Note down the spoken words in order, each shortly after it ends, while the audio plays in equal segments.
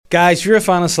Guys, if you're a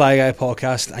fan of Sly Guy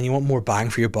podcast and you want more bang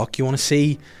for your buck, you want to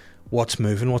see what's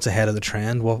moving, what's ahead of the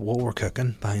trend, what we're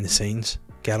cooking behind the scenes,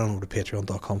 get on over to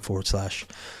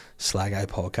patreon.com/Sly Guy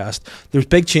podcast. There's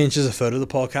big changes afoot of the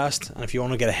podcast, and if you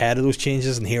want to get ahead of those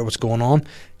changes and hear what's going on,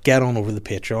 get on over to the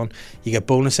Patreon. You get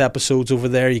bonus episodes over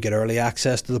there, you get early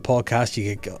access to the podcast,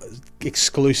 you get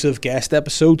exclusive guest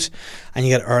episodes, and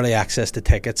you get early access to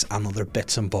tickets and other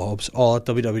bits and bobs, all at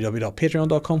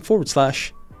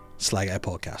www.patreon.com/Sly Guy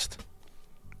podcast.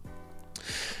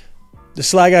 The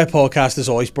Sly Guy podcast is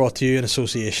always brought to you in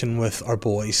association with our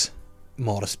boys,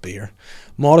 Modest Beer.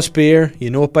 Modest Beer,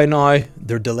 you know it by now,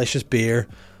 they're delicious beer,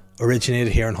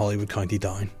 originated here in Hollywood County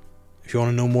Down. If you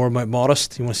want to know more about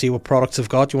Modest, you want to see what products they've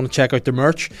got, you want to check out their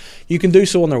merch, you can do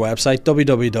so on their website,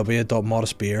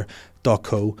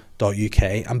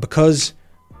 www.modestbeer.co.uk. And because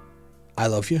I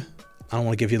love you, I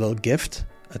want to give you a little gift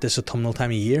at this autumnal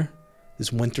time of year,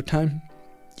 this winter time.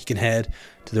 You can head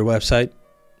to their website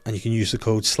and you can use the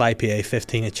code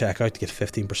SLYPA15 at checkout to get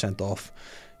 15% off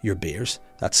your beers.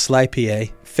 That's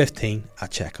SLYPA15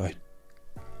 at checkout.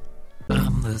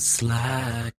 I'm the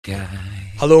Sly Guy.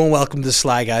 Hello and welcome to the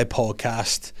Sly Guy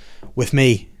podcast with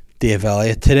me, Dave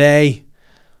Elliott. Today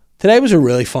was a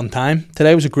really fun time.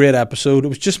 Today was a great episode. It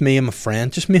was just me and my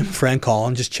friend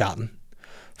Colin, just chatting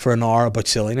for an hour about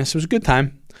silliness. It was a good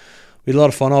time. We had a lot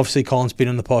of fun. Obviously, Colin's been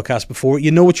on the podcast before.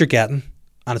 You know what you're getting,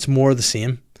 and it's more of the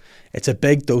same. It's a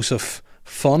big dose of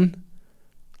fun,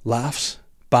 laughs,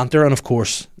 banter, and of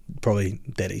course, probably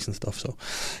ditties and stuff. So,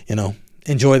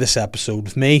 enjoy this episode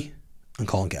with me and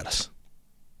Colin Geddis.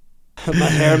 My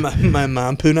hair, my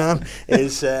man Poonan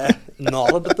is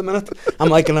knotted at the minute. I'm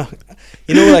like a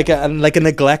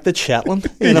neglected Shetland.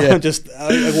 Yeah.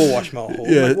 I go wash my whole.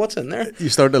 Yeah. Like, what's in there? You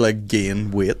start to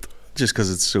gain weight just because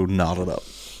it's so knotted up.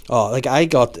 Oh, do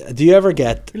you ever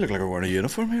get You look like we're wearing a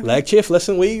uniform here. leg chafe?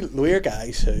 Listen, we're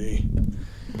guys who.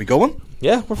 Are we going?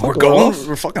 Yeah, we're going. off.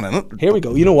 We're fucking in it. Here we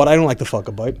go. You know what? I don't like to fuck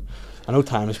about. I know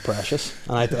time is precious,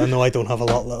 and I know I don't have a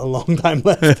long time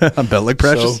left. I'm built like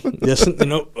precious. So, listen,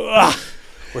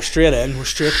 we're straight in. We're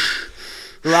straight.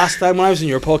 The last time when I was in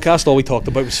your podcast, all we talked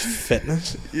about was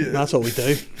fitness. Yeah. That's all we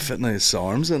do. Fitting his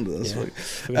arms into this.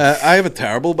 Yeah. I have a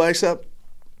terrible bicep.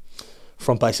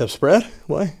 Front bicep spread.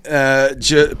 Why?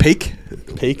 Peak.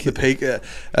 Peak. The peak. It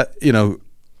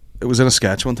was in a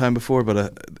sketch one time before,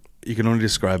 but you can only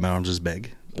describe my arms as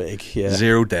big. Big. Yeah.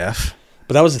 Zero def.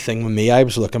 But that was the thing with me. I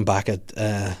was looking back at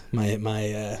I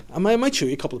might show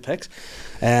you a couple of pics.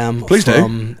 Please do.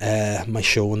 From my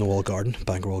show in the Wall Garden,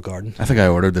 Bangor Wall Garden. I think I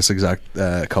ordered this exact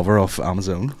cover off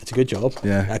Amazon. It's a good job.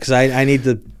 Yeah. Because I need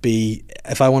to be,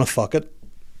 if I want to fuck it,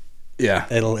 Yeah.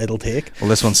 it'll take. Well,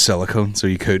 this one's silicone, so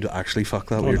you could actually fuck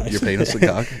that with nice. your penis and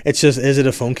cock. It's just, is it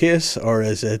a phone case or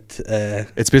is it?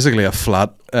 It's basically a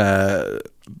flat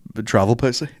travel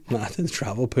pussy. Nah, it's a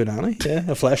travel punani.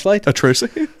 Yeah, a flashlight. A trucy.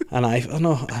 An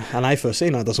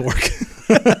iFussy. No, it doesn't work.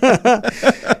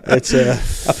 It's a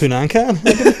punan can.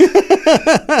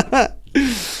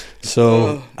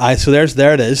 So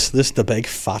there it is. This is the big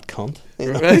fat cunt.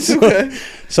 Right, okay.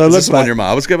 So I is looked this the one your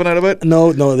ma was giving out about?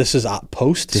 No, this is at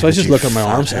post. So I was just you looking at my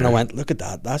fat arms and I hair. went, look at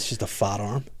that. That's just a fat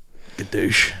arm.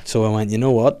 Gadoosh. So I went, you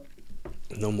know what?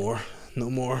 No more.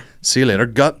 See you later,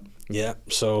 gut. Yeah.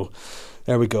 So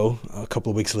there we go. A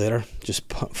couple of weeks later,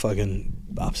 just fucking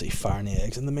absolutely firing the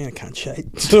eggs into me. I can't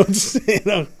shite. So it's it's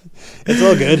all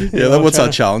good. Yeah, what's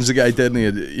that challenge the guy did? And he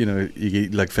had, you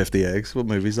eat like 50 eggs. What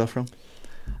movie is that from?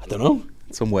 I don't know.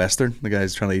 Some western. The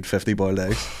guy's trying to eat 50 boiled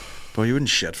eggs. But you wouldn't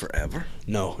shit forever.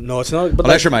 No, it's not. But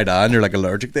Unless you're my dad and you're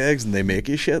allergic to eggs and they make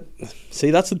you shit.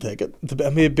 See, that's the ticket.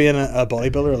 Being a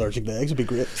bodybuilder allergic to eggs would be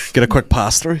great. Get a quick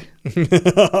pass through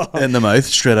in the mouth,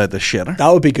 straight out the shitter. That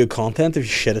would be good content if you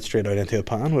shit it straight out into a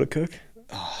pan. Would it cook?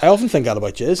 I often think that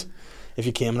about jizz. If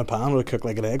you came in a pan, would it cook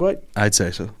like an egg white? I'd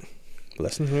say so.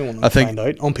 Listen to me, I find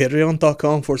out on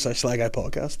patreon.com/Sly Guy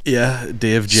podcast. Yeah,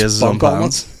 Dave jizzes on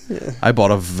pans. Yeah. I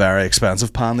bought a very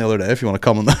expensive pan the other day. If you want to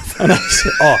come on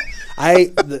that.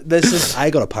 I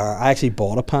got a pan. I actually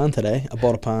bought a pan today. I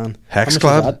bought a pan.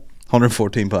 Hexclad,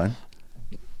 £114.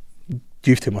 You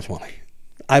have too much money.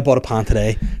 I bought a pan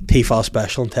today. Tefal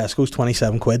special in Tesco's,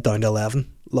 27 quid down to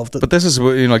 11. Loved it. But this is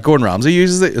like Gordon Ramsay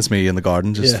uses it. It's me in the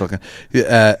garden, just fucking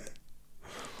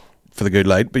for the good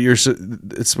light. But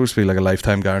it's supposed to be like a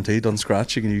lifetime guarantee. Done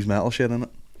scratch. You can use metal shit in it.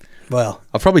 Well,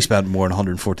 I've probably spent more than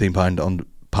 £114 on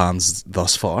pans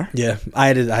thus far. Yeah, I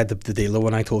had the deal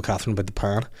when I told Catherine about the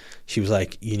pan. She was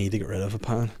like, "You need to get rid of a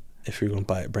pan if you're going to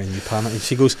buy a brand new pan." And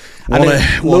she goes, one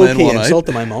low-key in, insult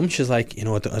to my mum. She's like, "You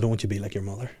know, I don't want you to be like your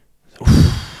mother.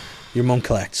 Your mum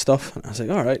collects stuff." And I was like,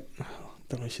 "All right,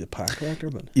 don't know if she's a park collector,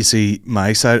 but You see,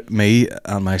 me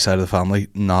and my side of the family,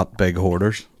 not big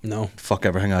hoarders. no, Fuck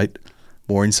everything out.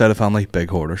 Maureen's side of the family, big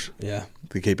hoarders. yeah.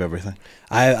 They keep everything.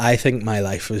 I think my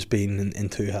life has been in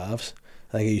two halves.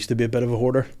 I think I used to be a bit of a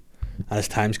hoarder, and as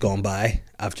time's gone by,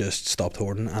 I've just stopped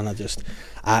hoarding, and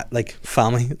I like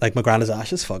family, like my granddad's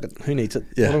ashes. Fuck it, who needs it?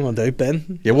 Yeah. What am I gonna do,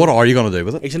 bin? Yeah, what are you going to do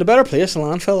with it? He's in a better place, a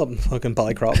landfill up in fucking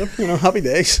Ballycroft. Happy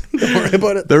days. Don't worry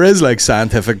about it. There is like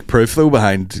scientific proof though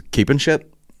behind keeping shit.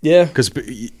 Yeah. Because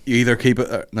you either keep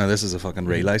it. Now this is a fucking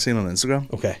reel I seen on Instagram.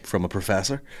 Okay. From a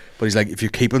professor, but he's like, if you're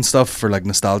keeping stuff for like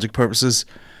nostalgic purposes,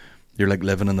 you're like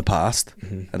living in the past,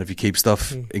 and if you keep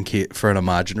stuff for an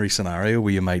imaginary scenario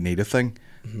where you might need a thing,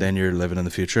 then you're living in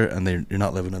the future, and then you're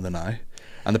not living in the now.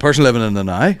 And the person living in the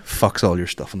now fucks all your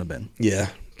stuff in the bin. Yeah,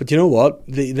 but you know what?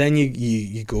 Then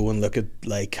you go and look at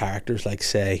like characters like,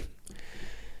 say,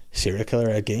 serial killer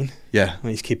Ed Gein. Yeah,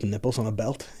 When he's keeping nipples on a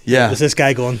belt. Yeah. There's this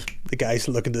guy going, the guy's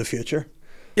looking to the future.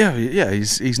 yeah.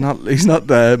 He's not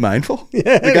mindful.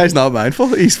 Yeah. The guy's not mindful.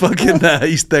 He's fucking.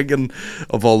 He's thinking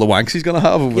of all the wanks he's gonna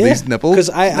have over these nipples. Because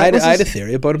I had a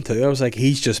theory about him too. I was like,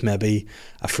 he's just maybe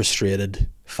a frustrated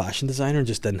fashion designer and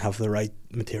just didn't have the right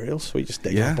materials, so he just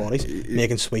digging Yeah. up bodies,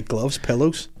 making sweet gloves,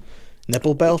 pillows,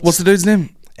 nipple belts. What's the dude's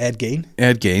name? Ed Gein.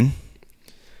 Ed Gein.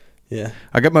 Yeah.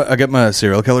 I get my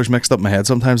serial killers mixed up in my head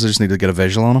sometimes. I just need to get a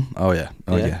visual on him. Oh yeah.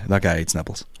 Yeah. That guy eats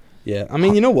nipples. Yeah. I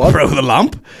mean, you know what? Bro, the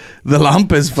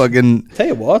lamp is fucking Tell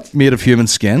you what, made of human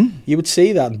skin. you would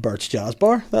see that in Birch Jazz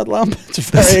Bar, that lamp. It's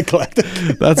very eclectic.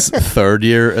 That's third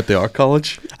year at the art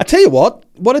college. I tell you what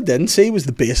I didn't see was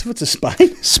the base of it's a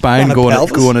spine. Spine And a going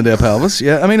pelvis. into a pelvis.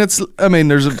 Yeah, I mean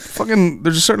there's a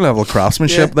certain level of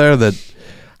craftsmanship Yeah. there that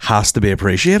has to be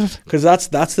appreciated. Because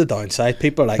that's the downside.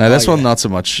 People are like, Now this oh, one yeah. not so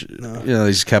much. No. You know,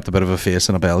 he's kept a bit of a face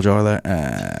in a bell jar there.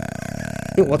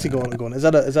 What's he going? Is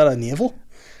that a navel?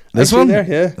 This I see one? there,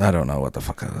 yeah. I don't know what the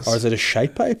fuck it is. Or is it a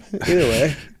shite pipe? Either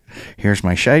way. Here's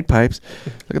my shite pipes.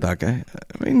 Look at that guy.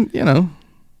 I mean,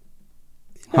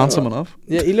 handsome enough.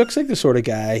 Yeah, he looks like the sort of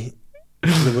guy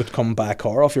that would come back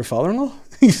car off your father-in-law.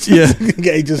 He's Yeah. just a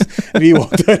guy just, if you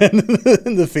walked out in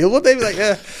the field one day, be like,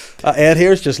 yeah. Ed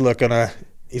here's just looking at,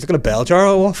 he's looking at bell jar.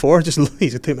 Oh, what for?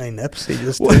 He's got too many nips. He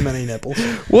just too many nipples.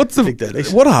 Big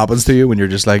daddies. What happens to you when you're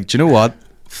just like, do you know what?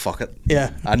 Fuck it.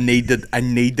 Yeah. I need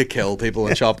to kill people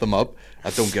and chop them up. I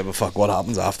don't give a fuck what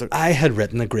happens after. I had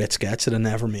written a great sketch that I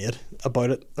never made about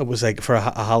it. It was like for a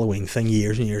Halloween thing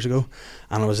years and years ago,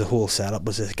 and it was the whole setup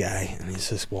was this guy and he's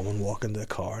this woman walking to the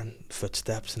car and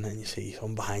footsteps, and then you see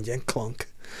someone behind you and clunk.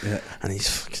 Yeah. And he's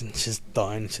fucking just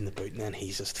down, it's in the boot, and then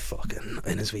he's just fucking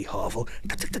in his wee hovel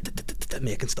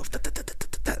making stuff,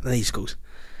 and he just goes,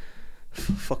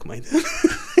 fuck am I doing?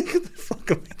 Fuck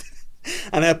am I doing?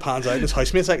 And then it pans out and his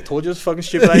housemate's like, I told you it's a fucking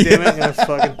stupid idea, mate. You're a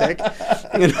fucking dick.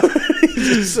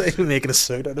 He's just making a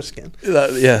suit out of skin.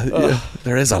 Yeah.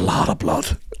 There is a lot of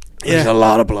blood. There's a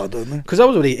lot of blood, isn't there? Because that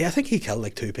was what I think he killed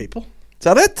like 2 people. Is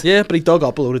that it? Yeah, but he dug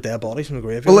up a load of dead bodies from the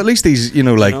graveyard. Well, at least he's,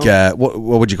 what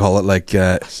would you call it? Like,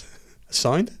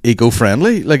 Sound?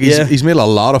 eco-friendly. Like, he's made a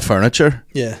lot of furniture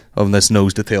Yeah. of this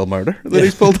nose-to-tail murder that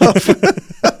he's pulled off.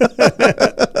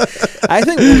 I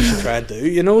think what we should try and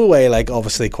do, the way, like,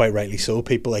 obviously, quite rightly so,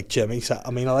 people like Jimmy,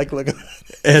 I mean, I like looking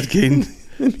Ed Gein.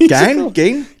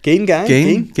 Gein.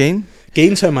 Gein.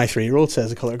 Gein's how my 3-year-old says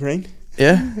the colour green.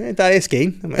 Yeah. Daddy, it's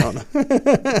Gein. I'm like, oh, no.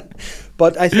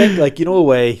 But I think, like, the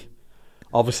way,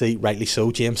 obviously, rightly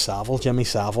so, Jimmy Savile,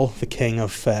 the king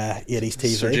of 80s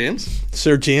TV.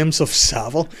 Sir James of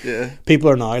Savile. Yeah. People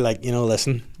are now like,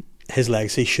 listen, his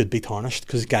legacy should be tarnished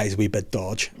because the guy's a wee bit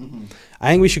dodge. Mm-hmm.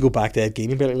 I think we should go back to Ed Gein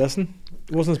and be like, listen,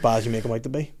 it wasn't as bad as you make him out to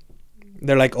be.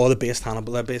 They're like, they based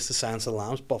Hannibal, they based the Silence of the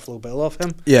Lambs, Buffalo Bill off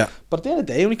him. Yeah. But at the end of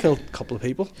the day, he only killed a couple of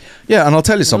people. Yeah, and I'll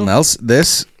tell you something else.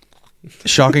 This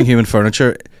shocking human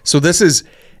furniture. So this is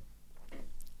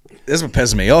what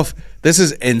pisses me off. This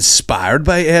is inspired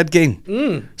by Ed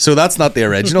Gein. So that's not the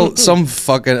original. Some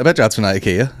fucking, I bet you that's from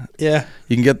IKEA. Yeah.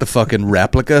 You can get the fucking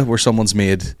replica where someone's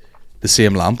made the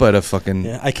same lamp out of fucking.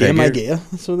 Yeah, IKEA, my Gaia.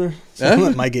 So they're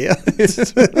my Gaia.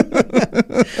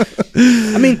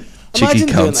 I mean, Cheeky imagine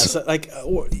doing cunts. this. Like,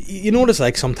 you know what it's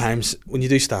like sometimes when you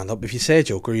do stand up, if you say a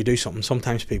joke or you do something,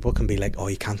 sometimes people can be like, oh,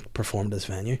 you can't perform at this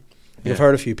venue. You've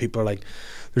heard a few people are like,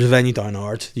 there's a venue down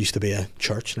Ard, used to be a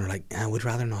church, and they're like, I would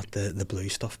rather not the blue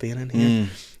stuff being in here.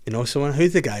 So when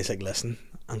who's the guy's like, listen,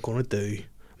 I'm going to do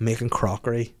making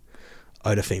crockery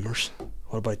out of femurs.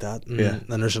 What about that? And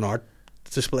then there's an art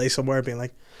display somewhere being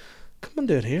like, come and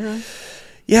do it here, right?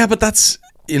 Yeah, but that's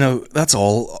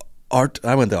all art.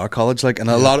 I went to art college, and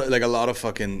a lot of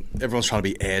fucking everyone's trying to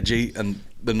be edgy, and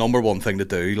the number one thing to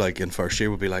do, like in first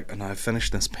year, would be like, and I've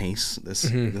finished this piece, this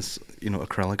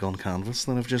acrylic on canvas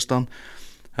that I've just done,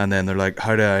 and then they're like,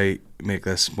 how do I make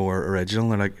this more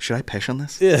original? And they're like, should I piss on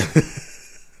this? Yeah.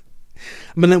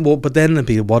 But then it'd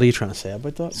be, what are you trying to say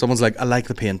about that? Someone's like, I like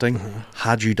the painting.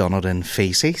 Had you done it in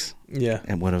faces, Yeah.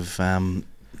 it would have,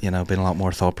 been a lot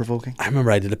more thought provoking. I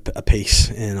remember I did a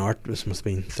piece in art. This must have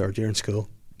been third year in school,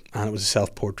 and it was a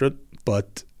self-portrait.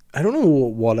 But I don't know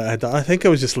what I had done. I think I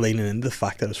was just leaning into the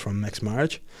fact that it was from mixed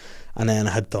marriage, and then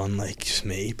I had done like just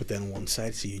me. But then on one side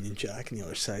it's a Union Jack, and the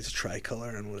other side's a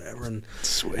tricolour and whatever. And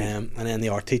Sweet. and then the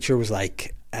art teacher was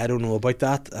like, I don't know about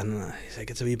that, and he's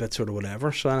like, it's a wee bit sort of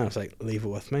whatever. So then I was like, leave it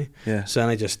with me. Yeah. So then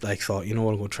I just like thought, you know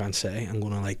what I'm going to try and say? I'm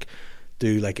going to like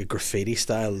do like a graffiti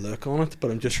style look on it,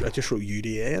 but I just wrote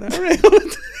UDA and everything on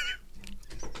it.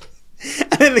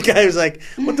 And then the guy was like,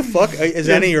 what the fuck? Is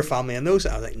any of your family in those?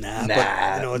 I was like, nah,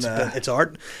 but it's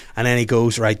art. And then he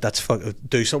goes, right, that's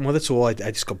do something with it. So I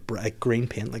just got green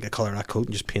paint, like a colour that coat,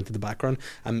 and just painted the background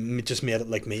and just made it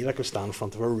like me, like I was standing in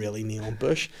front of a really neon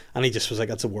bush. And he just was like,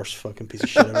 that's the worst fucking piece of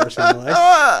shit I've ever seen in my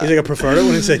life. He's like, I preferred it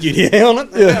when it said UDA on it.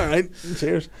 Yeah, all right,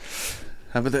 cheers.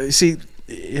 But see,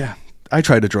 yeah, I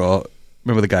tried to draw.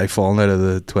 Remember the guy falling out of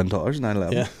the Twin Towers,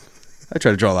 9/11? Yeah. I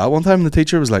tried to draw that one time, and the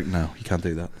teacher was like, "No, you can't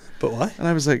do that." But why? And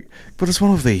I was like, "But it's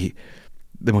one of the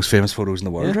most famous photos in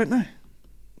the world right now."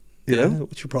 You know,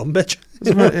 what's your problem, bitch?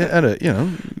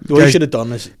 What you should have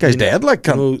done is guy's dead. Like,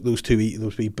 those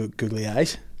wee googly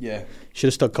eyes. Yeah, should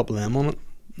have stuck a couple of them on it.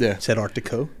 Yeah, said Art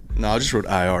Deco. No, I just wrote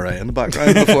IRA in the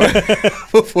background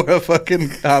before I fucking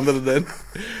handed it in.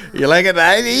 You like it,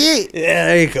 Ivy? Yeah,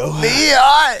 there you go.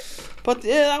 Yeah. But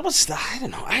yeah, that was, I don't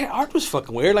know. Art was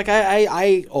fucking weird. Like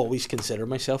I always considered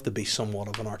myself to be somewhat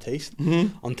of an artiste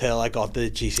until I got the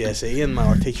GCSE, and my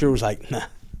art teacher was like, nah.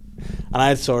 And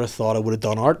I sort of thought I would have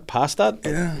done art past that.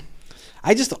 Yeah.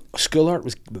 I just thought school art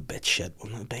was a bit shit,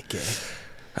 wasn't it? A bit gay.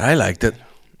 I liked it,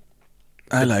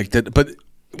 but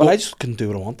I just couldn't do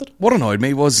what I wanted. What annoyed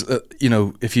me was,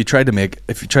 if you tried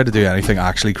to do anything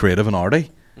actually creative and arty.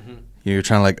 You're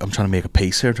trying to I'm trying to make a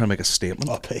piece here. I'm trying to make a statement.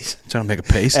 A piece. I'm trying to make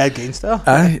a piece. Ed Gein style.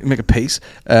 Make a piece.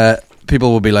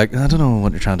 People will be like, I don't know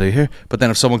what you're trying to do here. But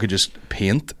then if someone could just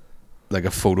paint like a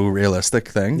photorealistic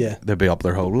thing, they'd be up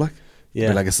their hole. Like, they'd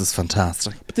be like, this is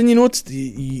fantastic. But then you know what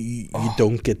you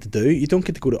don't get to do? You don't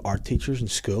get to go to art teachers in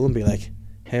school and be like,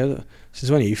 hey,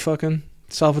 since when are you fucking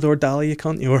Salvador Dali, you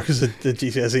cunt? You work as the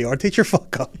GCSE art teacher?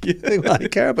 Fuck up. I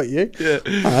don't care about you. Yeah.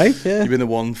 Alright, yeah. You've been the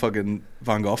one fucking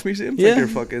Van Gogh museum? Yeah. You're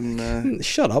fucking...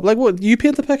 Shut up. Like, what? You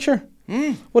paint the picture?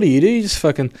 What do? You just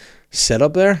fucking sit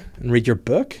up there and read your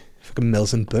book? Fucking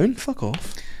Mills and Boon? Fuck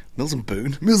off. Mills and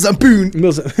Boon? Mills and Boon?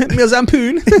 Mills and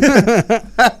Boon?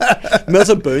 Mills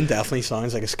and Boon definitely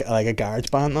sounds like a garage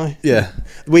band now. Yeah.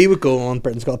 We would go on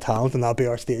Britain's Got Talent and that'd be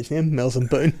our stage name, Mills and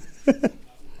Boon.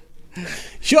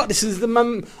 Sure, this is the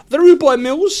Rude Boy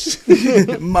Mills.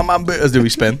 My man Boon. As do we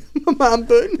spin? My man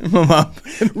Boon. My man.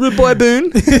 Rude Boy Boon.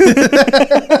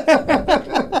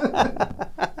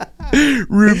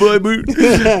 Rude Boy Boon.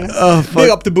 Oh, fuck. Big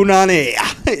up to Boonani.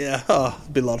 Yeah,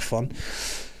 it'd be a lot of fun. Do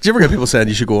you ever get people saying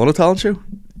you should go on a talent show to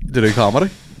do comedy?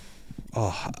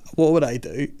 Oh, what would I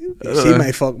do?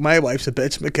 My wife's a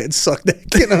bitch, my kids suck dick,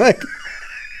 you know, like.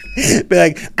 Be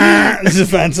like, this is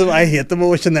offensive. I hate them. I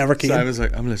wish I never came. Simon's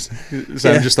like, I'm listening.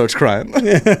 Simon just starts crying.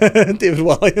 David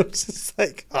Williams is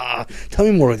like, tell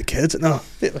me more about the kids. No,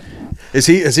 has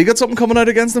he got something coming out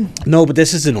against him? No, but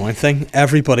this is the annoying thing.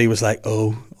 Everybody was like,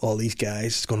 oh, all these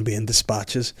guys is going to be in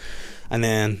dispatches, and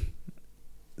then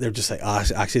they're just like,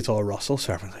 actually it's all Russell.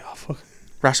 So everyone's like, oh fuck,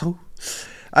 Russell.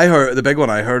 I heard the big one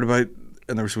I heard about,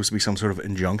 and there was supposed to be some sort of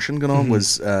injunction going on.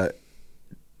 Was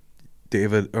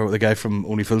David, or the guy from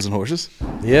Only Fools and Horses.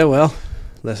 Yeah, well,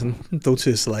 listen, don't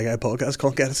say it's like a podcast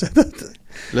can't get it.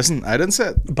 Listen, I didn't say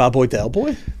it. Bad Boy Del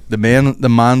Boy. The man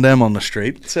them on the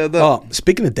street said that. Oh,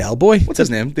 speaking of Del Boy, what's his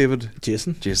name? David.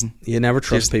 Jason. You never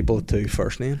trust people with two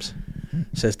first names.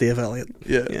 Says Dave Elliott.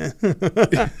 Yeah.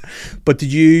 But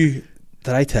did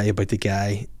I tell you about the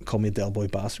guy called me a Del Boy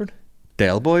bastard?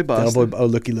 Del Boy bastard.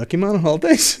 Lucky man on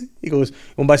holidays. He goes, you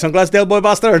want to buy sunglasses, Del Boy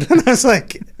bastard? And I was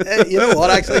like, you know what,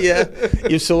 actually, yeah,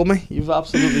 you've sold me. You've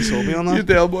absolutely sold me on that. You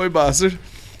Del Boy bastard.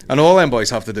 And all them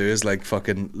boys have to do is like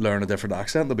fucking learn a different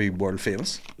accent. They'll be world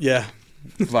famous. Yeah.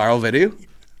 Viral video.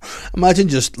 Imagine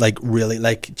just like really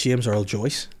like James Earl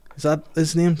Joyce. Is that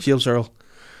his name? James Earl.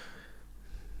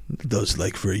 Does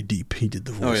like very deep. He did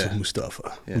the voice of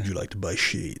Mustafa. Yeah. Would you like to buy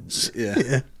shades?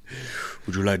 Yeah.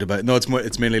 Would you like to buy? No,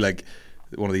 it's mainly like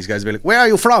one of these guys will be like, where are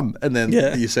you from? And then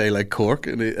you say like Cork,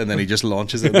 and then he just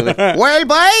launches it. Like, well,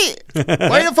 boy,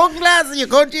 where are the fucking lads in your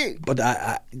country? But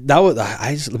but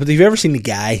have you ever seen the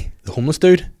guy the homeless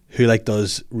dude who like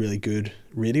does really good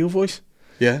radio voice.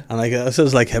 Yeah. And like it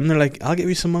says like him, they're like, I'll give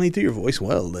you some money, do your voice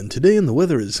well. Then today in the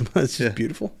weather is it's just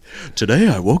beautiful. Today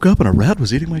I woke up and a rat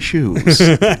was eating my shoes.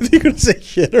 I think you're gonna say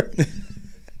shitter.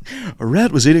 A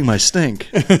rat was eating my stink.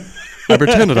 I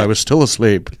pretended I was still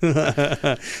asleep. Here's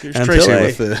Tracy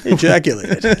with the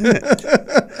ejaculated.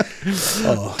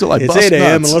 Till I it's bust 8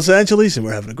 a.m. nuts. in Los Angeles and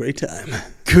we're having a great time.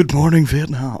 Good morning,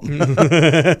 Vietnam.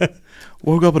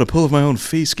 Woke up in a pool of my own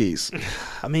feces.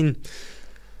 I mean,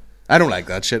 I don't like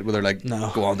that shit where they're like,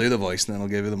 No. go on, do the voice and then I'll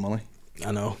give you the money.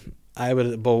 I know. I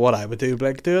would, but what I would do,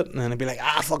 like, do it, and then I'd be like,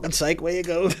 fucking psych, where you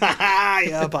go?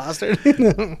 Yeah, bastard.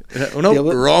 Oh, no, Yeah,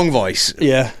 but- wrong voice.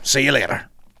 Yeah. See you later.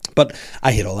 But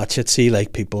I hate all that shit. See,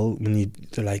 like, people, when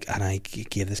they're like, and I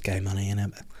gave this guy money,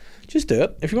 and just do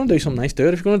it. If you're going to do something nice, do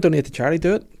it. If you're going to donate to charity,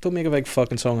 do it. Don't make a big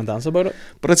fucking song and dance about it.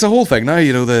 But it's a whole thing now,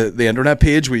 you know, the internet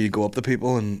page where you go up to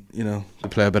people and, you know, they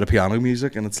play a bit of piano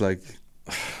music and it's like,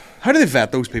 how do they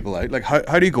vet those people out? Like,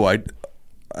 how do you go out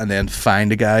and then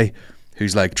find a guy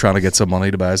who's like trying to get some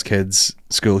money to buy his kids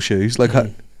school shoes? Like,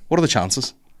 what are the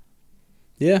chances?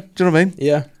 Yeah. Do you know what I mean?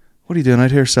 Yeah. What are you doing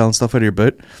out here selling stuff out of your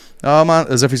boot? Oh man,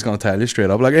 as if he's going to tell you straight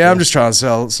up. Like, yeah, I'm just trying to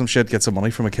sell some shit, get some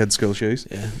money for my kids' school shoes.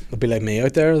 Yeah. It'd be like me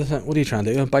out there. What are you trying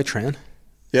to do? Buy train.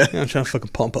 Yeah. I'm trying to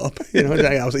fucking pump up. You know,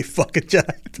 I was like fucking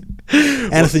jacked.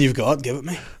 Anything you've got, give it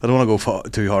me. I don't want to go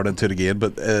too hard into it again,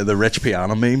 but the rich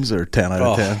piano memes are 10 out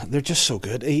of 10. They're just so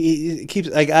good. He keeps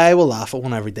like I will laugh at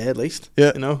one every day at least.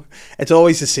 Yeah. You know, it's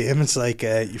always the same. It's like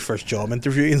your first job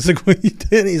interview. And it's like, what are you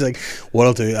doing? He's like, what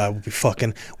I'll do, I will be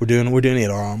fucking. We're doing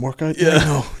 8-hour arm workout. Yeah. Like,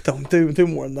 no, don't do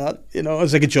more than that. You know,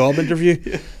 it's like a job interview.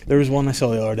 Yeah. There was one I saw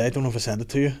the other day. I don't know if I sent it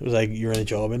to you. It was like, you're in a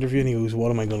job interview, and he goes,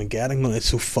 what am I going to get? I'm going to get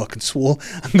so fucking swole.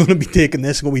 I'm going to be taking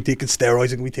this. I'm going to be taking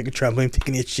steroids. I'm going to be taking trampoline. I'm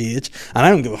taking HGH, and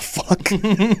I don't give a fuck.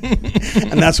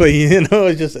 And that's why, you know,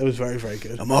 it was very, very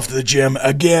good. I'm off to the gym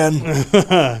again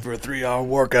for a 3-hour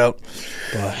workout.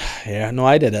 But yeah, no,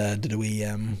 I did a wee.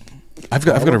 I've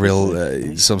got a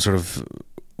real some sort of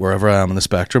wherever I am in the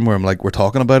spectrum where I'm like, we're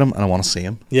talking about him and I want to see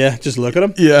him. Yeah, just look at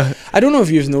him. Yeah. I don't know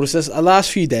if you've noticed this. The last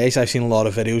few days, I've seen a lot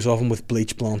of videos of him with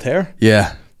bleached blonde hair.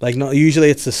 Yeah. Like, no, usually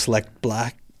it's the slick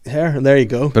black hair. And there you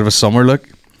go. Bit of a summer look.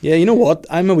 Yeah, you know what?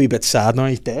 I'm a wee bit sad now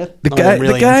he's dead. The Now guy, I'm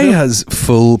really the guy into him. has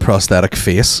full prosthetic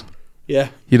face. Yeah.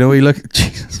 You know, he look.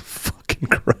 Jesus fucking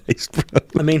Christ, bro.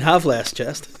 I mean, have less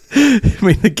chest. I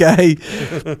mean, the guy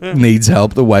needs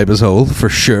help to wipe his hole for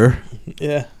sure.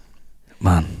 Yeah.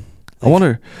 Man, I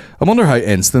wonder how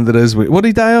instant it is. What did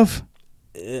he die of?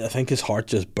 I think his heart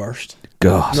just burst.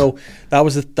 God. No, that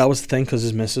was the thing, because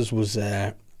his missus was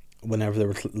whenever they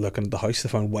were looking at the house, they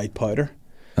found white powder.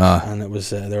 And it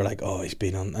was they were like, oh, he's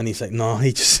been on, and he's like, no,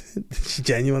 he just she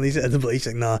genuinely said the police,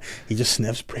 like, no, he just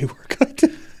sniffs pre-workout.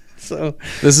 So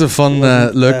this is a fun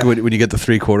look when you get the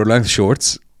 3/4 length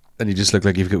shorts and you just look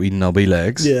like you've got wee knobby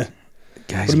legs. yeah.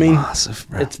 Guy's But I mean, massive,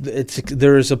 bro. It's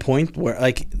there is a point where,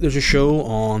 like, there's a show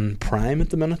on Prime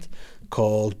at the minute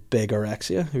called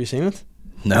Bigorexia. Have you seen it?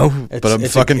 No, but I'm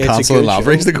fucking cancelling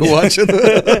Lavery's to go watch it.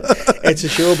 It's a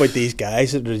show about these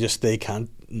guys that they can't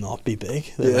not be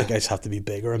big. The guys have to be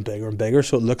bigger and bigger and bigger.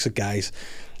 So it looks at guys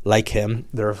like him.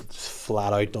 They're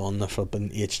flat out on the flipping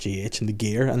HGH and the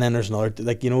gear. And then there's another,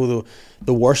 like, you know,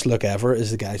 the worst look ever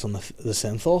is the guys on the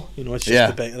synthol. You know, it's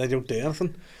just the big, they don't do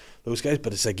anything. Those guys,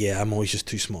 but it's like, yeah, I'm always just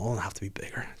too small and I have to be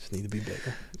bigger. I just need to be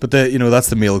bigger. But that's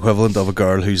the male equivalent of a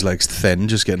girl who's like thin,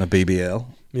 just getting a BBL.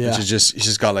 Yeah, she's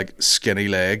just got like skinny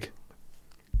leg,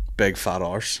 big fat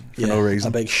arse for no reason.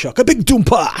 A big shuck, a big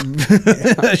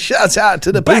doompa. Shouts out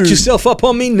to the Back boob. yourself up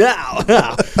on me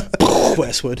now.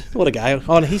 Westwood, what a guy.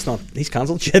 Oh, no, he's not. He's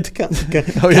cancelled. Shit,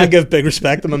 can't give big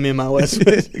respect to me and my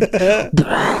Westwood.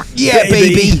 Yeah,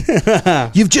 baby.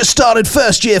 You've just started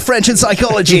first year French and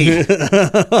psychology.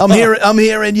 I'm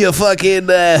here in your fucking.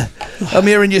 I'm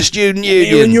here in your student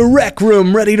union. You're in your rec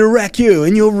room, ready to wreck you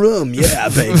in your room. Yeah,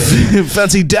 baby.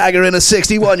 Fancy dagger in a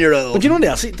 61-year-old. But you know what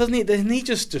else? Doesn't he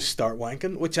just start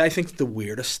wanking? Which I think is the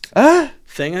weirdest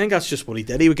thing. I think that's just what he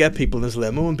did. He would get people in his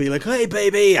limo and be like, "Hey,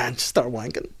 baby," and just start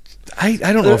wanking. I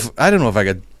don't know if I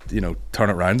could, you know, turn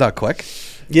it around that quick.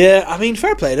 Yeah, I mean,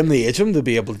 fair play to him, the age of him, to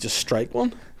be able to just strike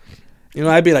one. You know,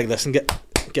 I'd be like, listen, give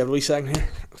it a wee second here.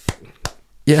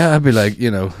 Yeah, I'd be like, you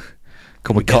know,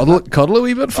 can we cuddle a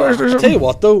wee bit first or something? I'll tell you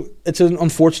what, though, it's an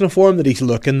unfortunate for him that he's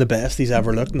looking the best he's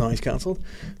ever looked. Now he's cancelled.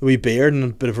 A wee beard and a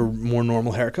bit of a more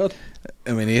normal haircut.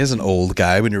 I mean, he is an old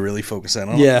guy when you're really focusing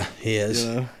on it. Yeah, he is.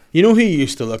 You know who he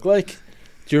used to look like?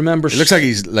 Do you remember? He looks like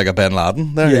he's like a Bin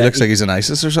Laden there. Yeah, he looks like he's an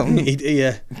ISIS or something.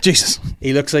 Yeah. Jesus.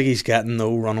 He looks like he's getting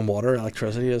no running water,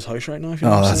 electricity at his house right now. If you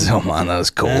Man, that is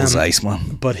cold as ice,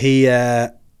 man. But he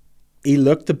he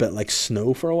looked a bit like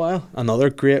Snow for a while. Another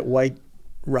great white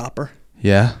rapper.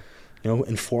 Yeah. You know,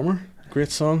 Informer. Great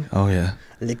song. Oh yeah.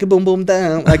 Lick a boom boom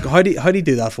down. Like, how do you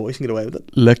do that voice and get away with it?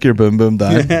 Lick your boom boom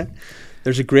down.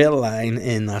 There's a great line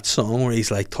in that song where he's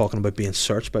like talking about being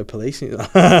searched by police. And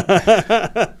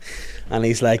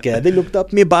he's like, they looked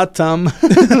up me bad Tom.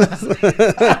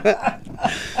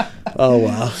 Oh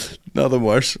wow. Nothing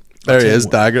worse. There he is,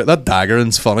 Dagger. That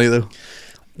daggering's funny though.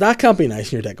 That can't be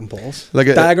nice in your dick and balls. Like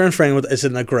Daggering Friend is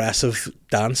an aggressive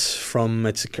dance from,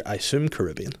 I assume,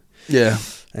 Caribbean. Yeah.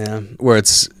 Where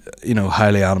it's, you know,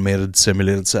 highly animated,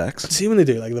 simulated sex. See when they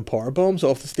do like the power bombs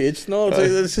off the stage? No,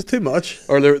 it's just too much.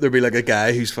 Or there'll be like a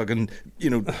guy who's fucking, you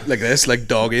know, like this, like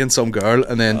doggying some girl,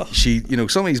 and then she, you know,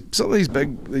 some of these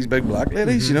big black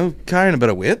ladies, you know, carrying a bit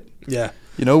of weight. Yeah.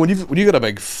 You know, when you got a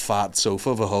big fat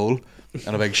sofa of a hole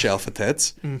and a big shelf of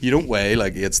tits, you don't weigh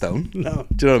like 8 stone. No.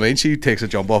 Do you know what I mean? She takes a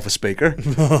jump off a speaker,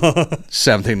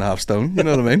 17.5 stone. You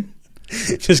know what I mean?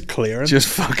 Just clearing. Just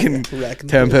fucking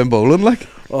 10-pin bowling, like.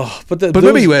 Oh, but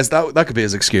maybe that could be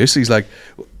his excuse. He's like,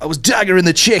 I was daggering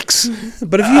the chicks,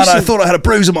 but I thought I had a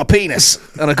bruise on my penis,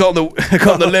 and I got in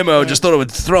the limo and just thought I would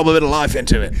throw a bit of life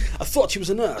into it. I thought she was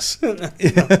a nurse.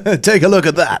 Take a look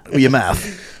at that with your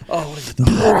mouth. Oh,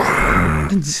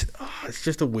 what is it? It's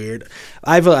just a weird.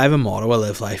 I have a motto I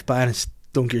live life by, and it's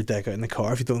don't get your dick out in the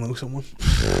car if you don't know someone.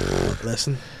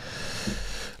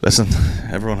 Listen,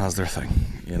 everyone has their thing.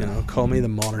 You know, call me the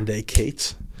modern day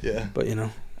Keats. Yeah, but you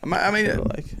know, I mean,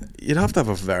 you'd have to have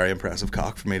a very impressive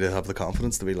cock for me to have the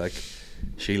confidence to be like,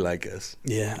 she like us.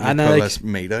 Yeah, and put less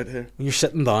meat out here. When you're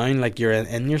sitting down, like you're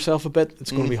in yourself a bit,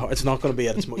 it's going to be hard. It's not going to be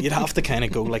at its you'd have to kind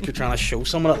of go like you're trying to show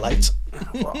someone at lights.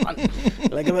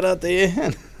 Like a bit of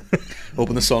that,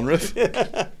 open the sunroof.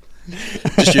 Yeah.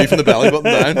 Just you from the belly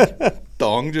button down,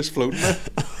 dong just floating there.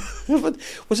 But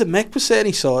was it Mick was saying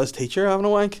he saw his teacher having a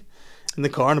wank in the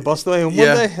car on the bus the way home one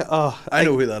day? Oh, I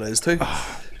know who that is too.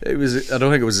 It was. I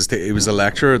don't think it was his. He was a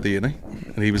lecturer at the uni,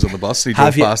 and he was on the bus. And he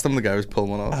drove past him. The guy was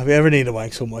pulling one off. Have you ever needed a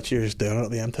wank so much you're just doing it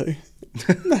at the M2?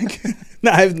 Like,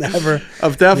 no, I've never.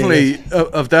 I've definitely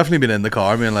been in the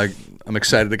car, being like, I'm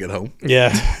excited to get home.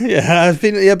 Yeah, I've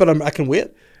been. Yeah, but I can wait.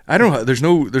 I don't. There's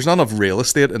not enough real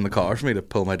estate in the car for me to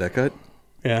pull my dick out.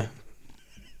 Yeah.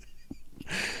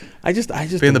 I just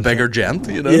being the bigger gent,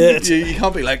 you know. Yeah, you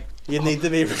can't be like. You need to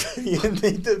be.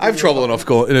 I have trouble enough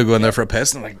going there for a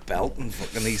piss and like belting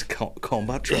fucking these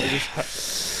combat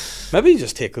trousers. Maybe you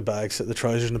just take the bags, the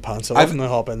trousers and the pants off, and then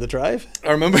hop in the drive.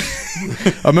 I remember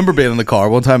being in the car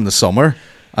one time in the summer,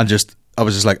 and I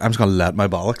was just like, I'm just gonna let my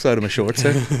bollocks out of my shorts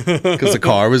here, because the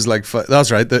car was like,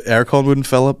 that's right, the aircon wouldn't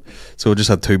fill up, so it just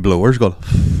had 2 blowers going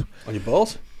on your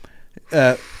balls.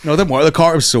 No, the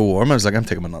car was so warm. I was like, I'm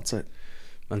taking my nuts out.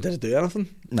 And did it do anything?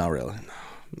 Not really.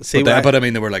 See, but I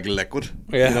mean, they were like liquid.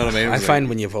 Yeah, you know what I mean? I find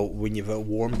when you've a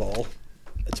warm ball,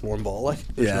 it's warm ball like.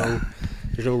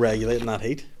 There's no regulating that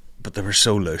heat. But they were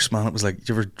so loose, man. It was like, did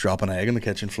you ever drop an egg on the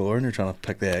kitchen floor and you're trying to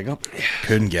pick the egg up? Yeah.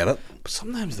 Couldn't get it. But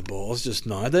sometimes the balls just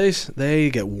nowadays, they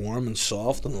get warm and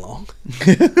soft and long.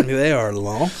 I mean, they are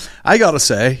long. I gotta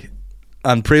say,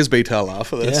 and praise be to Allah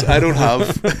for this, I don't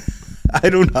have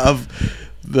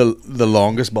the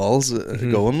longest balls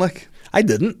going like. I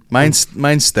didn't. Mine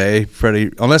stay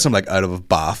pretty, unless I'm like out of a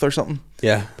bath or something.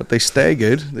 Yeah, but they stay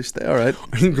good. They stay all right.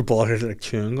 I think your balls are like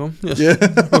chewing gum. Yes. Yeah.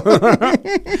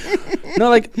 No,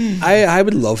 like I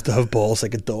would love to have balls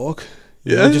like a dog.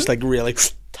 Yeah, you know, just like really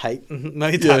tight and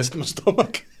not attached to my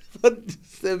stomach. But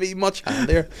they'd be much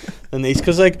handier than these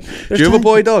because like. Do you have a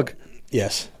boy dog?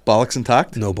 Yes. Bollocks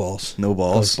intact? No balls. No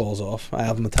balls. Balls off. I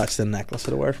have them attached to a necklace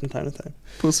that I wear from time to time.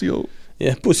 Pussy-o.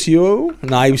 Yeah, pussy-o.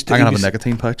 No, he was too. I'm gonna have a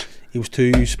nicotine pouch. He was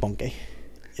too spunky.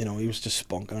 You know, he was just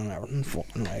spunking on everything,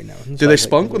 fucking riding everything. Do they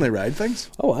spunk when they ride things?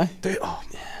 Oh, aye. Yeah,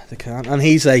 they can. And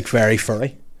he's like very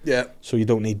furry. Yeah. So you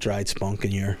don't need dried spunk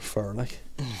in your fur, like.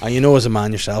 And you know, as a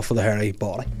man yourself with a hairy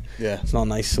body. Yeah. It's not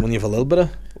nice when you have a little bit of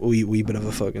wee bit of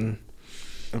a fucking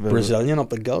Brazilian up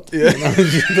the gut. Yeah.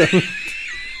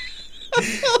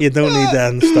 You don't need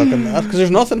them stuck in that because there's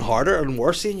nothing harder and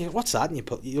worse. And what's that? And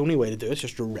the only way to do it is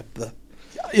just to rip the.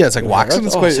 Yeah, it's like waxing.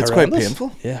 It's quite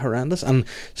painful. Yeah, horrendous. And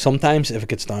sometimes if it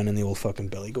gets down in the old fucking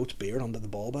billy goat's beard under the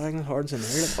ball bag and hardens in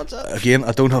there, you're like, what's that? Again,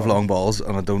 I don't have long balls,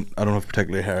 and I don't have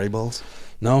particularly hairy balls.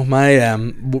 No, my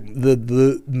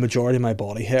the majority of my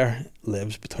body hair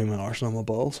lives between my arse and my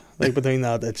balls. Like between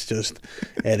that, it's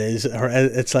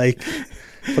like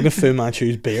fucking Fu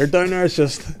Manchu's beard down there. It's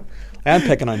just. I'm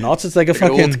picking out knots. It's like a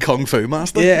fucking old kung fu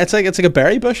master. Yeah, it's like a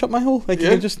berry bush up my hole. Like you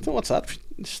can just what's that?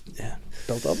 Just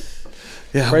built up.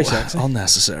 Yeah, very sexy.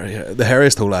 Unnecessary. The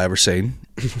hairiest hole I ever seen.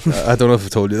 I don't know if I've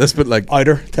told you this, but like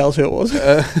outer tells who it was.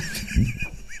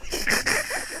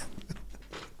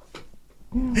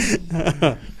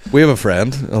 We have a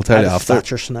friend, I'll tell you after.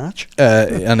 Thatcher snatch.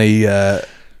 And he,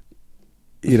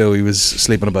 you know, he was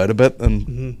sleeping about a bit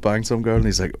and banged some girl, and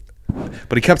he's like,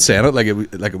 but he kept saying it like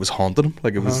it was haunting him,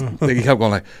 like it was. Like he kept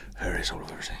going like, "Harry's all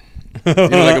I've ever seen." You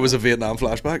know, like it was a Vietnam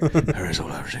flashback. Harry's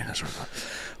all I've ever seen. That's right.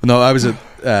 No, I was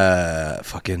at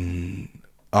fucking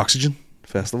Oxygen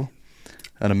Festival,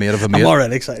 and a mate of a mate. I'm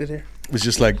already excited here. Was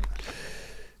just like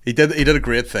he did a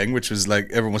great thing, which was like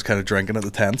everyone was kind of drinking at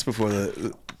the tents before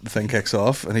the thing kicks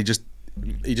off, and he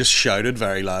just shouted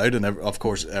very loud, and of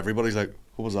course everybody's like,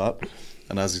 "What was that?"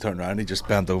 And as he turned around, he just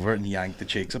bent over and yanked the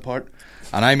cheeks apart,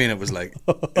 and I mean it was like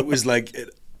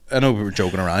I know we were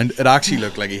joking around. It actually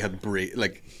looked like he had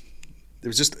like it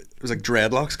was like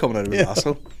dreadlocks coming out of his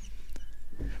asshole.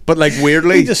 But like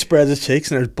weirdly, he just spreads his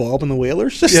cheeks and there's Bob and the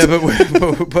Whalers. Yeah,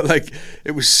 but like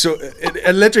it was so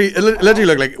it literally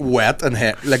looked like wet and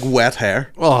hair, like wet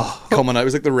hair coming out. It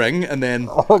was like the ring, and then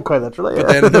quite literally. But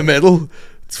then in the middle,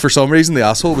 for some reason, the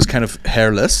asshole was kind of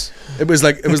hairless. It was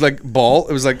like bald.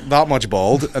 It was like that much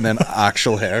bald, and then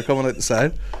actual hair coming out the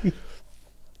side.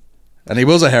 And he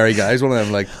was a hairy guy. He's one of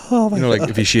them, like, you know, like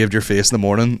if you shaved your face in the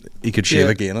morning, he could shave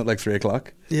again at like 3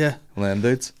 o'clock. Yeah. One of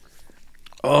them dudes.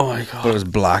 Oh my god! But it was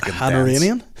black and an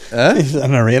Iranian. He's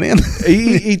an Iranian.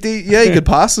 he could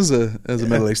pass as a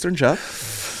Middle Eastern chap.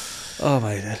 Oh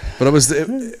my god! But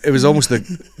it was almost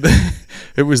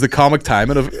it was the comic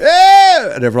timing of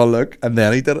and everyone look, and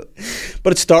then he did it.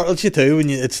 But it startles you too when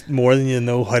it's more than you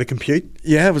know how to compute.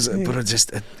 Yeah, it was.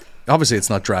 But obviously it's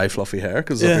not dry fluffy hair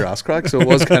because of your ass crack, so it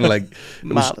was kind of like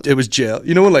it was gel.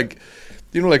 You know, like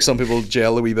some people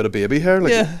gel a wee bit of baby hair,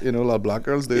 like you know, a lot of black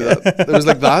girls do that. It was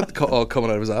like that all coming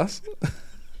out of his ass.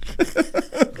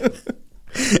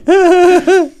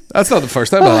 That's not the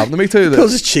first time that happened to me too.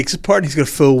 Pulls his cheeks apart and he's got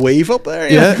a full wave up there.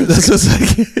 Yeah, that's just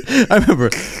like I remember.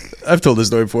 I've told this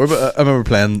story before, but I remember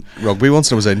playing rugby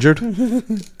once and I was injured,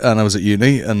 and I was at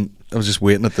uni and I was just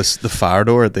waiting at the fire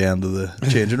door at the end of the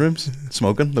changing rooms,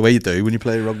 smoking the way you do when you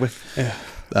play rugby. Yeah.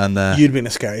 And you'd been a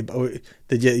scary.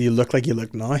 Did you look like you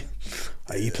look now?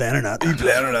 Are you playing or not? Are you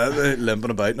playing or not? Limping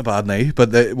about in a bad knee.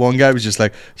 But the one guy was just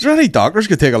like, "Is there any doctors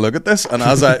could take a look at this?" And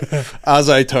as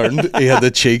I turned, he had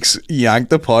the cheeks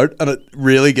yanked apart, and it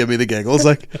really gave me the giggles,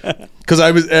 like, because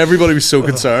everybody was so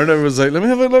concerned. I was like, "Let me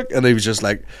have a look," and he was just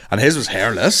like, and his was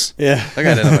hairless. Yeah, like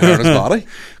I didn't have hair on his body.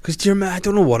 Because I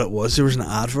don't know what it was. There was an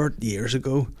advert years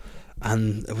ago,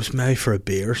 and it was maybe for a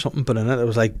beer or something. But in it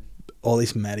was like all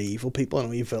these medieval people in a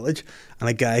wee village, and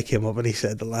a guy came up and he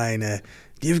said the line, have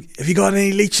you got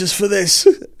any leeches for this?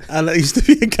 And it used to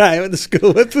be a guy I went to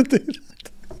school with,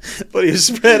 but he would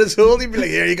spread his whole, he'd be like,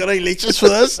 "Here, you got any leeches for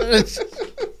this?"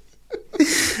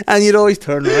 And you'd always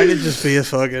turn around and just be a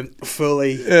fucking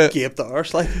fully gaped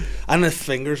arse, like, and his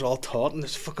fingers all taut and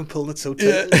just fucking pulling it so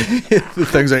tight. The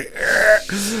thing's like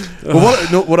well,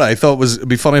 what I thought was, it'd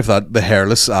be funny if the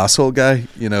hairless asshole guy,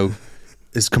 you know,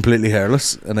 is completely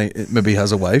hairless, and maybe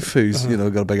has a wife who's you know,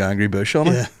 got a big angry bush on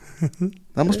her. Yeah.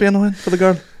 That must be annoying for the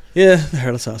girl. Yeah, the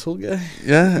hairless asshole guy.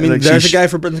 Yeah, I mean, like there's a guy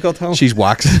for Britain's Got Talent. She's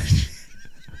waxing.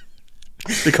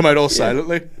 They come out all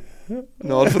silently.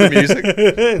 Nod for the music.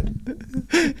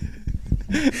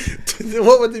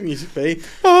 What would the music be?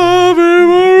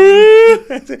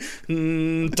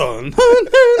 Done.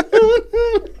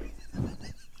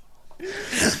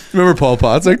 Remember Paul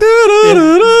Potts like on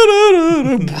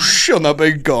that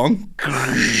big gong.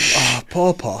 Oh,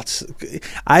 Paul Potts.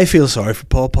 I feel sorry for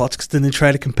Paul Potts because then they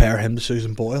try to compare him to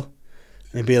Susan Boyle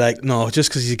and be like, no, just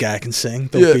because he's a guy who can sing,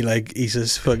 don't be like he's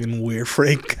this fucking weird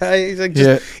freak guy. He's like,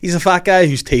 he's a fat guy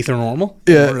whose teeth are normal.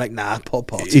 Yeah, and we're like, nah, Paul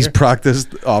Potts. He's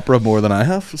practiced opera more than I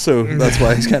have, so that's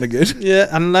why he's kind of good. Yeah,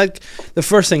 and like the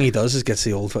first thing he does is gets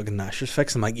the old fucking gnashers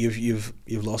fixed. I'm like, you've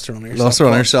lost her on yourself. Lost her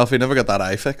on yourself. You never got that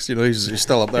eye fixed. You know, he's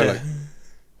still up there. Like,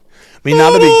 I mean,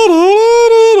 that'd be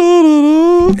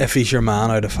if he's your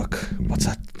man out of what's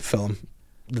that film?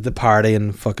 The party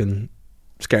and fucking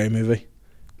Scary Movie.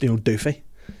 You know, Doofy.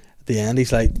 At the end, he's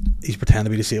pretending to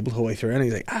be disabled the whole way through, and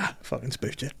he's like, fucking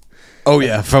spoofed you. Oh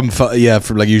yeah, from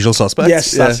like Usual Suspects.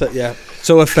 Yes, that's it. Yeah.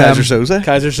 So if Kaiser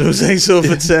Soze. So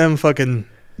if it's fucking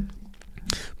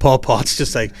Paul Potts,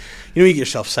 just like, you know, you get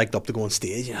yourself psyched up to go on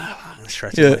stage, you know,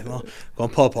 stretch it out. Going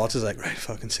Paul Potts is like, right,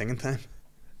 fucking singing time.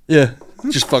 Yeah,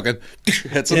 just fucking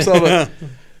hits himself.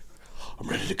 I'm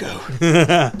ready to go.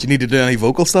 Do you need to do any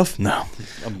vocal stuff? No.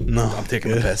 I'm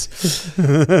taking the piss.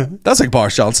 That's like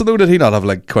Boris Johnson, though. Did he not have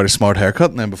like quite a smart haircut?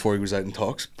 And then before he goes out and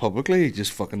talks publicly, he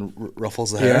just fucking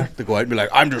ruffles the hair to go out and be like,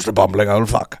 I'm just a bumbling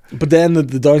old fuck. But then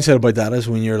the downside about that is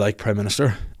when you're like Prime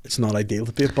Minister, it's not ideal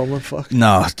to be a bumbling fuck.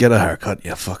 No, get a haircut,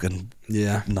 you fucking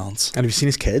nonce. And have you seen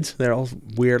his kids? They're all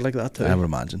weird like that too. I would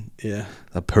imagine. Yeah.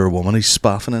 That poor woman he's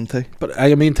spaffing into. But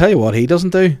I mean, tell you what he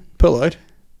doesn't do. Pull out.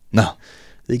 No.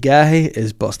 The guy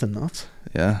is busting nuts.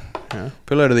 Yeah.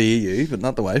 Pull out of the EU, but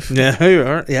not the wife. Yeah, you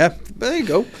are. Yeah, there you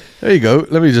go. There you go.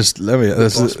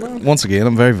 Once again,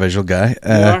 I'm a very visual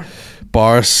guy.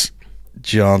 Boris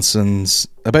Johnson's,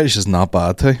 I bet she's not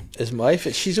bad too. His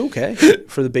wife, she's okay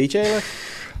for the BJ. Like,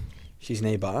 she's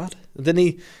nae bad. Didn't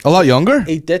he? A lot younger.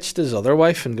 He ditched his other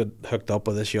wife and got hooked up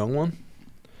with this young one.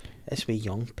 This wee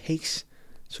young piece.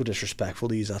 So disrespectful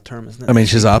to use that term, isn't it? I mean,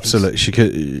 she's absolute.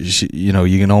 She you know,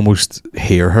 you can almost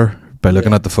hear her by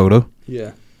looking at the photo.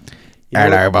 Yeah.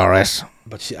 Hello, Boris.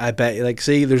 But I bet, like,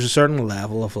 see, there's a certain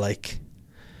level of like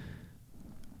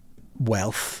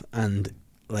wealth and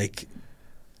like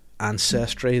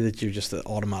ancestry that you're just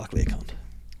automatically a cunt.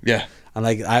 Yeah. And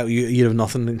like, you'd have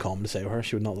nothing in common to say with her.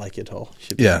 She would not like you at all.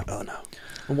 She'd be like, oh no.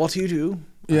 And what do you do?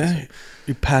 Yeah,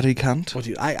 you patty cunt. What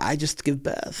do you? I just give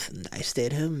birth and I stay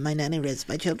at home. My nanny raised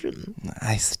my children.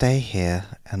 I stay here,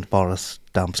 and Boris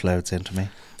dumps loads into me.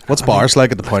 What's Boris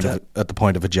like at the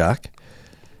point of a jack?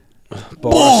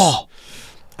 Boris,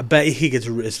 I bet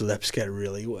his lips get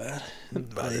really wet.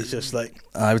 And he's just like,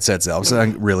 I would say it's the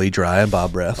opposite. Really dry and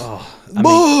bad breath. I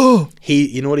mean,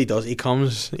 you know what he does? He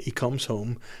comes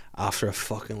home after a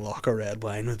fucking lock of red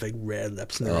wine with big red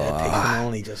lips and the red teeth and all,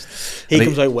 and he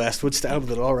comes out Westwood style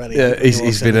with it already. Yeah,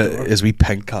 he's been his wee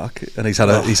pink cock, and he's had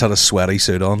a sweaty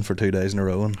suit on for 2 days in a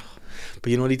row.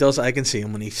 But you know what he does? I can see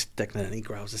him when he's sticking it in, he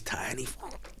grabs his tie and he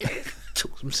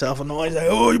chokes himself a noise like,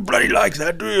 oh, you bloody like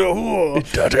that, do you? Oh. You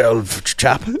dirty old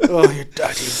chap. Oh, you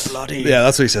dirty bloody. Yeah,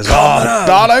 that's what he says. Oh,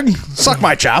 darling, suck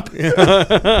my chap.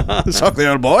 Suck the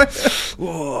old boy.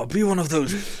 Whoa, be one of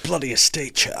those bloody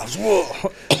estate chaps. Whoa.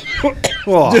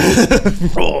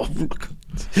 Oh.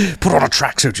 Put on a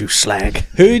tracksuit, you slag.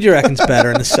 Who do you reckon's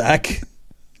better in the sack?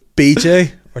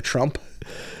 BJ or Trump?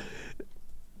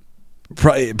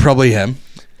 Probably him.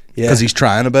 Yeah, because he's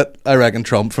trying a bit. I reckon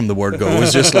Trump from the word go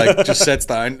is just sits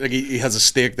down like he has a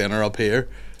steak dinner up here,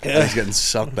 and he's getting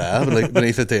sucked bad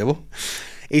beneath the table.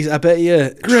 I bet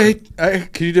you. Great.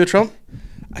 Can you do a Trump?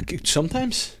 I could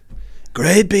sometimes.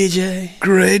 Great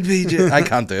BJ. I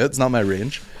can't do it. It's not my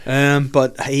range.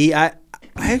 But I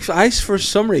for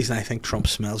some reason I think Trump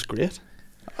smells great.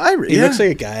 He looks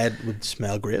like a guy that would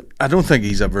smell great. I don't think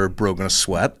he's ever broken a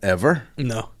sweat ever.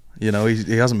 No. You know,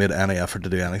 he hasn't made any effort to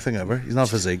do anything ever. He's not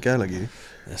a physique guy like you.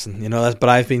 Listen, you know that, but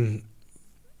I've been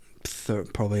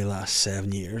probably the last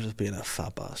 7 years of being a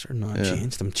fat bastard. No, I've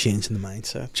changed. I'm changing the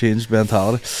mindset. Changed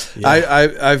mentality.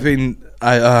 Yeah.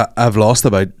 I've lost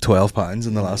about 12 pounds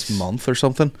in the last month or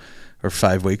something, or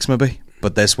 5 weeks maybe.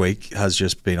 But this week has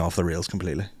just been off the rails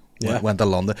completely. Yeah. Went to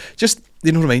London. Just,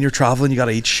 you know what I mean? You're travelling, you got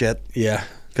to eat shit. Yeah.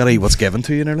 Got to eat what's given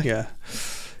to you nearly. Yeah.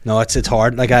 No, it's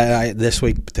hard. Like I this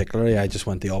week particularly, I just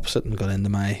went the opposite and got into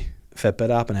my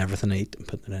Fitbit app and everything I eat and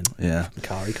put it in. Yeah.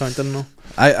 Calorie counting and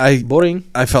all. Boring.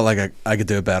 I felt like I could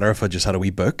do it better if I just had a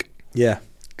wee book. Yeah.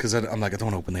 Because I'm like, I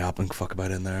don't want to open the app and fuck about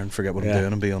in there and forget what I'm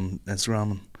doing and be on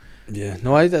Instagram. Yeah.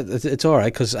 No, it's all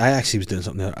right because I actually was doing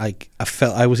something. I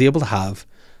felt I was able to have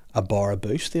a bar of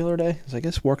Boost the other day. I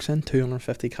guess works in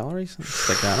 250 calories.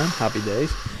 Stick that in. Happy days.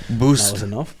 Boost. That was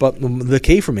enough. But the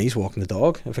key for me is walking the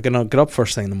dog. If I can get up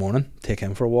first thing in the morning, take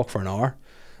him for a walk for an hour,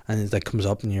 and it like comes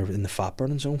up and you're in the fat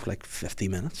burning zone for like 50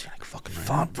 minutes. You're like, fucking right.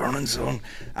 Fat burning zone.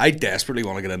 I desperately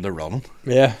want to get into running.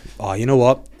 Yeah. Oh, you know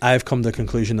what? I've come to the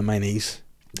conclusion that my knees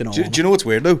do you know what's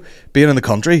weird though? Being in the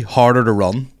country, harder to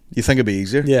run. You think it'd be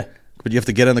easier. Yeah. But you have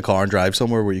to get in the car and drive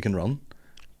somewhere where you can run.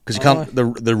 Because you can't.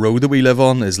 The road that we live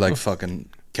on is like fucking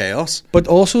chaos. But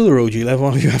also the road you live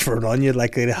on, if you ever run, you're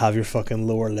likely to have your fucking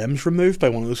lower limbs removed by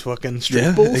one of those fucking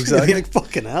street bulls. Exactly. You'd be like,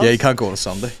 fucking hell. Yeah, you can't go on a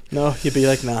Sunday. No, you'd be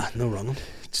like, nah, no running.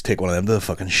 Just take one of them to the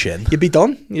fucking shin. You'd be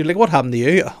done. You're like, what happened to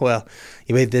you? Well,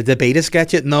 you made the betas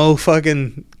get you. No,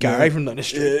 fucking Gary from down the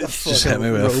street. Just hit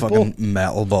me with a fucking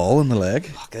metal ball in the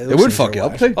leg. It would fuck you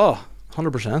up too. Oh,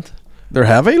 100%. They're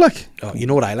heavy, like. Oh, you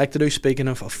know what I like to do? Speaking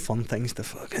of fun things, the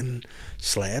fucking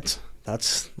sleds.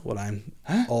 That's what I'm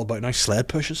all about now. Sled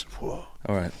pushes. Whoa.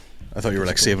 All right. I thought you were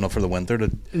like saving up for the winter.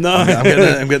 No,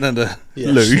 I'm getting into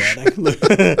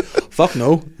luge. Fuck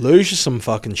no, luge is some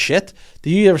fucking shit. Do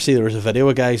you ever see there was a video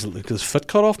of guys with his foot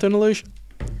cut off doing a luge?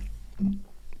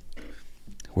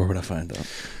 Where would I find that?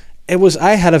 It was.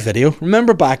 I had a video.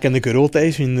 Remember back in the good old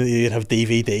days when you'd have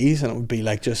DVDs and it would be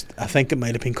like just. I think it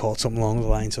might have been called something along the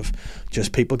lines of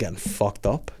just people getting fucked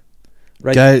up.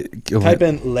 Right. Type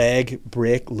in leg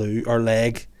break luge or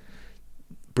leg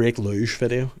break luge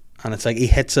video, and it's like he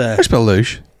hits a. I spell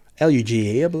luge.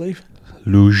 Luge, I believe.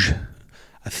 Luge.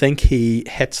 I think he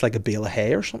hits like a bale of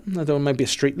hay or something. I don't know, maybe a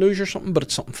street luge or something, but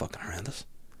it's something fucking horrendous.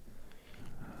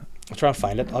 I'll try and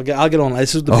find it. I'll get on.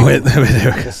 This is the. Oh wait, there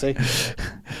we go. See.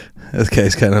 This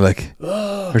guy's kind of like.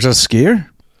 There's a skier.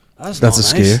 That's a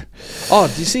nice. skier. Oh,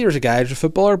 do you see? There's a guy, there's a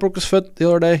footballer broke his foot the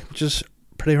other day, which is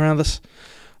pretty horrendous.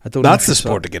 I don't. That's know the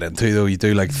sport to get into, though. You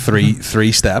do like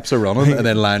three steps of running and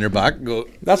then line your back. And go.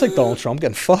 That's like Donald Trump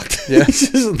getting fucked. Yeah,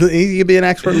 he could be an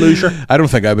expert loser. I don't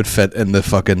think I would fit in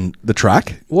the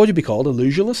track. What would you be called? A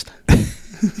lugelist?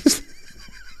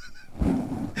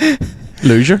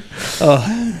 Loser.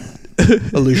 Oh,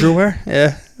 a loser wear.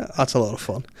 Yeah, that's a lot of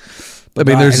fun. I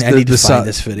mean, there's I need to find the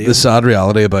this video. The sad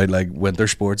reality about like winter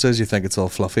sports is you think it's all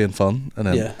fluffy and fun, and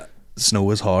then Yeah. snow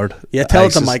is hard. Yeah, tell it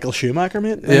Ice to is- Michael Schumacher,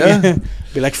 mate. Yeah.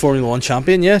 Be like Formula 1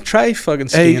 champion. Yeah, try fucking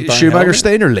skiing Hey, downhill, Schumacher mate.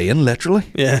 staying or laying, literally.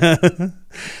 Yeah.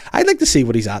 I'd like to see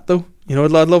what he's at, though. You know,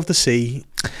 I'd love to see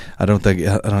I don't think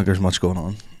there's much going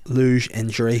on. luge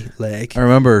injury leg. I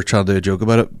remember trying to do a joke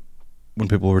about it when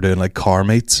people were doing like car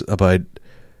meets about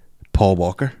Paul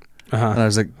Walker, and I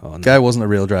was like, Oh, no. guy wasn't a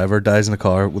real driver, dies in a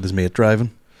car with his mate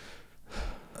driving,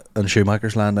 and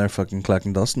Schumacher's lying there fucking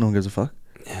collecting dust. No one gives a fuck.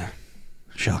 Yeah.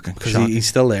 Shocking. Because he's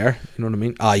still there. You know what I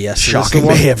mean? Ah, yes. so this is Shocking the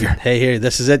one. behaviour. Hey, here,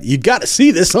 this is it. You got to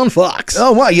see this on Fox.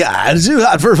 Oh my God, it's too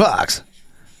hot for Fox.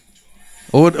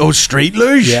 Oh, street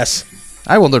luge. Yes.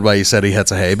 I wondered why he said he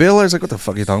hits a hay bale. I was like, what the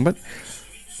fuck are you talking about?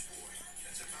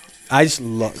 I just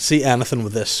see anything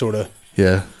with this sort of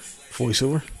Yeah.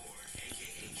 voiceover.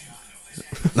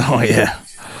 Oh yeah.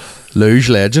 Luge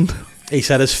legend. He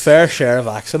said his fair share of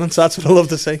accidents. That's what I love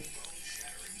to see.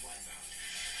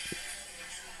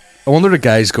 I wonder the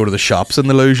guys go to the shops in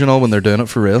the luge and all when they're doing it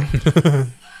for real.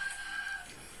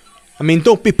 I mean,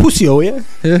 don't be pussy, oh yeah?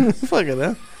 Yeah. Fucking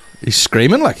hell. He's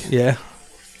screaming like Yeah.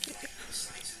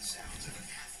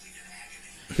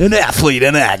 an athlete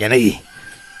in agony.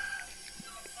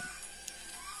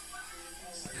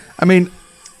 I mean,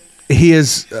 he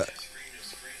is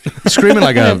screaming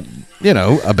like a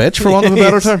bitch, for want of a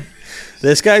better Yes. term.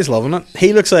 This guy's loving it.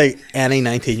 He looks like any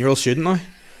 19-year-old student now.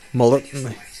 Mullet.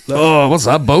 And Oh, what's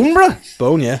that, bone, bruh?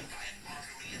 bone, yeah.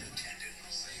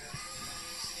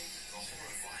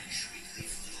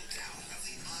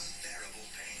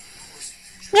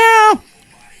 Yeah.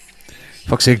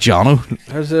 Fuck's sake, Jono.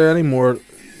 Is there any more?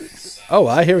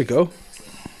 Oh, here we go.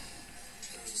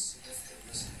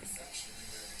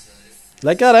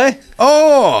 Like that, eh?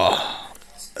 Oh,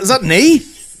 is that knee?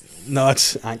 No,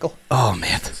 it's ankle. Oh,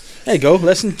 mate. There you go.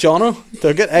 Listen, Jono.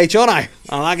 Took it. Hey, Jono.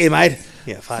 I'm lucky, mate.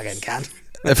 Yeah, fucking can't.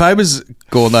 If I was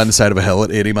going down the side of a hill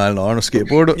at 80 mile an hour on a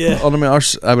skateboard Yeah. under my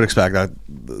arse, I would expect that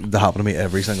to happen to me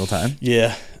every single time.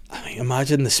 Yeah. I mean,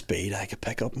 imagine the speed I could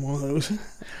pick up in one of those.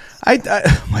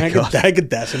 Oh my God. I could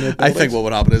decimate I think buildings. what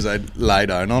would happen is I'd lie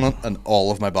down on it and all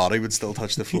of my body would still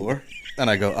touch the floor. And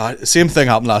I go, same thing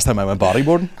happened last time I went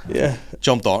bodyboarding. Yeah.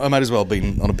 Jumped on. I might as well have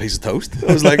been on a piece of toast.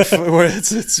 I was like, where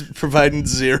it's providing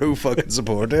zero fucking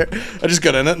support here. I just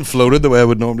got in it and floated the way I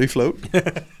would normally float.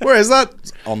 Where is that?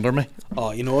 It's under me.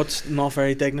 Oh, you know what's not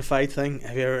very dignified thing?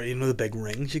 Have you ever, the big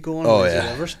rings you go on? Oh, rings of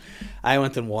yeah. Rivers? I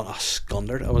went in one, I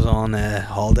scundered. I was on a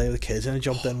holiday with the kids and I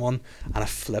jumped in one and I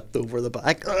flipped over the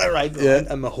back, right, Yeah.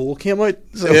 and my hole came out.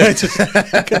 So Yeah. I just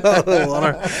got out of the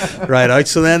water right out.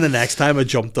 So then the next time I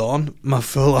jumped on, my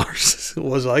full arse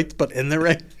was out, but in the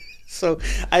ring. So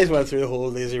I just went through the whole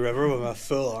lazy river with my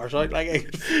full arse out.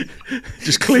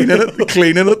 Just cleaning it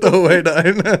the whole way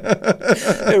down.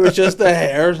 It was just the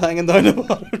hairs hanging down the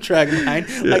bottom, dragging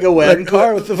behind, like a wedding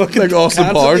car with the fucking like Austin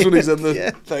cans Powers at when the he's in end. the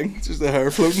Yeah. thing, just the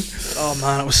hair floating. Oh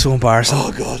man, it was so embarrassing.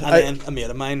 Oh, God. And then a mate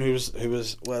of mine who was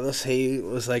with us, he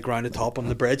was like round the top on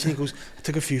the bridge, and he goes, "I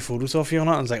took a few photos of you on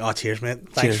it." And I was like, "Oh, cheers, mate!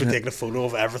 Thanks Cheers, for mate." taking a photo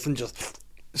of everything." Just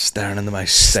Staring into my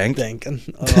stink. thinking.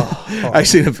 Oh, I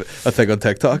seen a thing on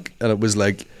TikTok, and it was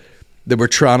like they were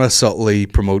trying to subtly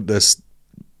promote this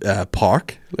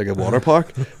park, like a water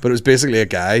park, but it was basically a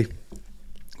guy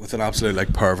with an absolute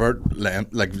like pervert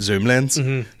like zoom lens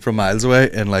from miles away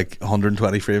in like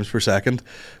 120 frames per second,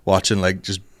 watching like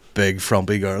just big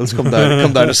frumpy girls come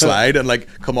down a slide and like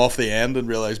come off the end and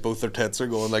realize both their tits are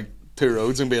going like two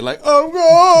roads and being like, oh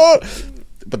God.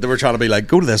 But they were trying to be like,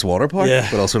 go to this water park, Yeah.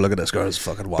 but also look at this girl's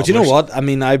fucking wobblers. but you know what? I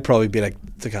mean, I'd probably be like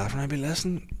to Catherine. I'd be,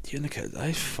 listen, you and the kids.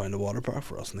 I found a water park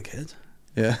for us and the kids.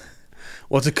 Yeah.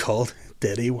 What's it called?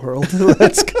 Diddy World.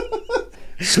 Let's go.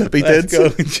 Slippy Let's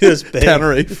tits. go. Just big.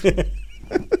 Tenerife.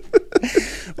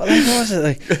 Well, like, what was it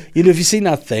like? You know, if you've seen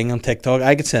that thing on TikTok,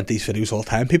 I get sent these videos all the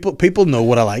time. People know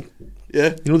what I like.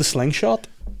 Yeah. You know the slingshot,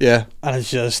 Yeah. and it's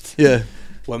just Yeah.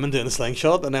 women doing a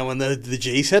slingshot, and then when the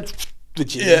G's hit, the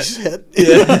G's Yeah. hit.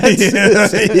 Yeah.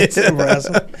 It's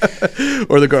impressive.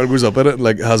 Or the girl goes up in it and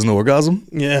like has an orgasm.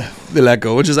 Yeah. They let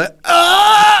go and she's like,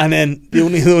 ah! And then the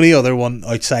only other one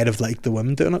outside of like the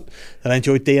women doing it that I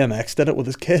enjoyed, DMX did it with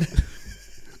his kid.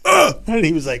 And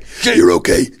he was like, Yeah, you're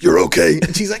okay. You're okay.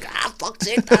 and she's like, fuck's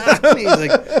sake, Dad. And he's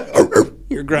like,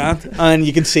 you're grand. And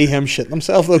you can see him shitting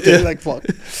himself though too, Yeah. like fuck.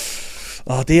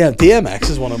 Oh,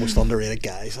 DMX is one of the most underrated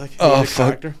guys. Like, Oh, he's a fuck.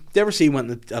 character. Do you ever see he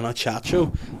went on a chat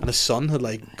show and his son had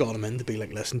like got him in to be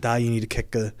like, listen, Dad, you need to kick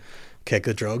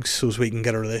the drugs so as we can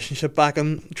get a relationship back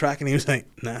on track? And he was like,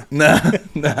 nah, Nah,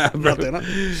 I'm not bro. doing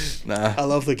it. Nah. I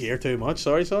love the gear too much.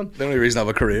 Sorry, son. The only reason I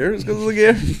have a career is because of the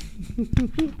gear.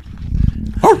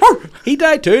 He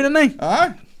died too, didn't he?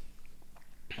 Aye.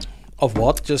 Of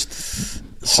what? Just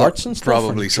hearts and stuff?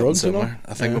 Probably or something drugs, you know? similar.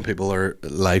 I think Yeah. when people are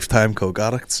lifetime coke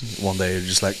addicts, one day you're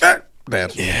just like, dead.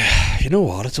 Yeah, you know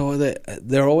what? It's all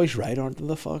they're always right, aren't they?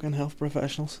 The fucking health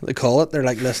professionals. They call it. They're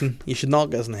like, listen, you should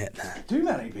not get in the head. Too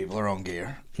many people are on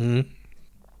gear.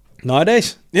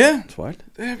 Nowadays, Yeah. it's wild.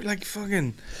 Yeah, like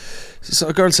fucking. So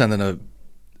a girl sent in a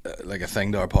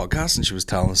thing to our podcast, and she was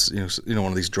telling us, one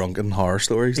of these drunken horror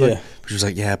stories. Like, Yeah. she was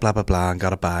like, yeah, blah blah blah, and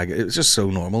got a bag. It was just so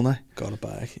normal now. Got it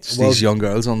back. Just these young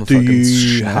girls on the do fucking. you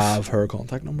sniff. have her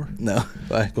contact number? No.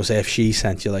 Why? Because if she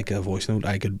sent you like a voice note,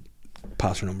 I could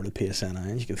pass her number to PSNI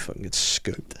and you could fucking get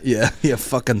scooped. Yeah, you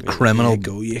fucking criminal. There you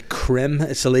go, you crim.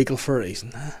 It's illegal for a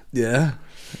reason. Yeah.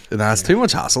 Nah, it's too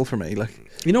much hassle for me. Like,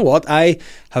 You know what? I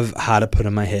have had it put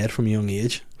in my head from a young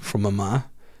age, from my ma,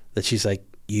 that she's like,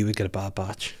 you would get a bad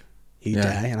batch. You Yeah.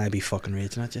 die, and I'd be fucking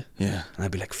raging at you. yeah, And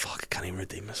I'd be like, fuck, I can't even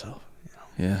redeem myself.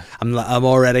 yeah.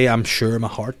 I'm sure my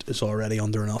heart is already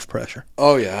under enough pressure.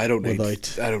 Oh yeah, I don't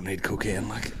Without- need cocaine.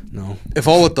 Like, No. if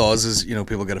all it does is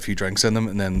people get a few drinks in them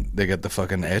and then they get the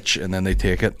fucking itch and then they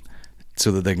take it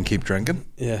so that they can keep drinking.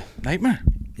 Yeah. Nightmare.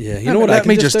 Yeah. You know what I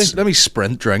can just do? let me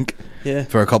sprint drink Yeah.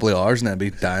 for a couple of hours and then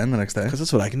be dying the next day. Because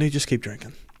that's what I can do. Just keep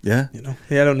drinking. Yeah. You know?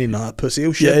 Yeah, I don't need none of that pussy.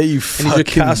 Oh, shit. Yeah, you I need your fucking-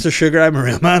 caster sugar. I'm a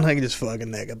real man. I can just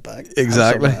fucking neck it back.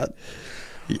 Exactly. I'm so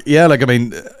bad. Yeah, like I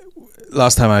mean,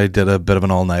 last time I did a bit of an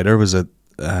all nighter was at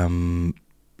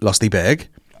Lusty Beg,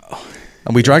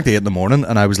 and we drank to 8 in the morning,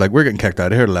 and I was like, "We're getting kicked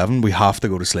out of here at 11. We have to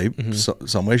go to sleep,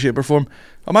 some way, shape, or form."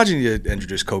 Imagine you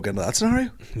introduce coke into that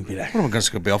scenario. You'd be like- What am I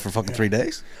just going to be off for fucking 3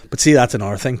 days? But see, that's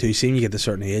another thing too. See, when you get to a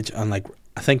certain age, and like,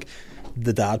 I think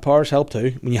the dad powers help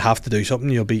too. When you have to do something,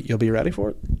 you'll be ready for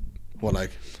it. What,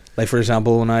 like? Like, for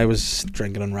example, when I was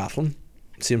drinking and rattling,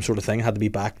 same sort of thing. I had to be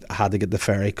back. I had to get the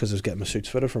ferry because I was getting my suits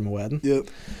fitted for my wedding. Yep.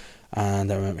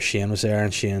 And I remember Shane was there,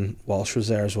 and Shane Walsh was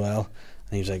there as well.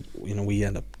 And he was like, we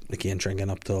end up again drinking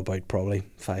up till about probably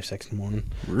 5-6 in the morning.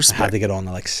 Respect. I had to get on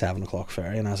the like 7 o'clock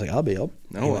ferry, and I was like, I'll be up.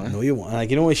 No He went, way. no, you won't.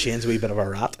 Like, Shane's a wee bit of a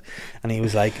rat, and he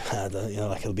was like,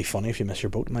 like it'll be funny if you miss your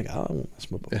boat. I'm like, I won't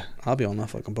miss my boat. Yeah. I'll be on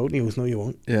that fucking boat. And he was, no, you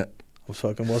won't. Yeah. I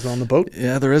fucking wasn't on the boat.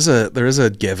 Yeah, there is a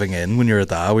giving in when you're at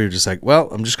that where you're just like, well,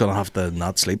 I'm just gonna have to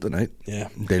not sleep tonight. Yeah.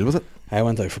 And deal with it. I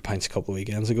went out for pints a couple of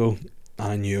weekends ago,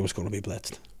 and I knew I was going to be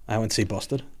blitzed. I went to see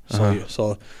Busted.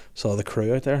 Saw the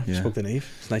crew out there. Yeah. Spoke to Neve.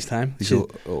 It's a nice time.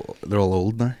 They're all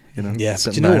old now, Yeah, but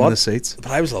sitting you know down what? in the seats. But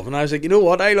I was loving it. I was like, you know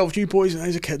what? I loved you boys when I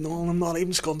was a kid and all, and I'm not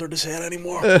even scundered to say it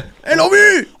anymore. I love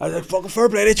you. I was like, fucking fair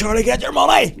play to Charlie, get your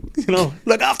money.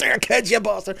 Look after your kids, you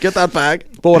bastard. Get that bag.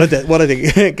 But what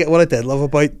I did love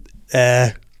about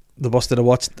the Busted, I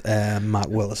watched Matt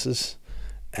Willis's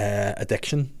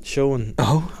addiction show on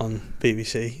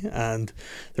BBC, and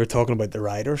they were talking about the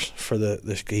riders for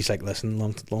the he's like, listen,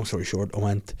 long story short,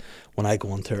 when I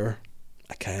go on tour,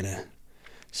 I kind of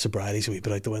sobriety's a wee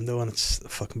bit out the window, and it's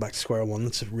fucking back to square one.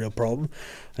 It's a real problem.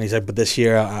 And he's like, but this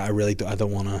year I really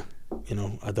don't want to,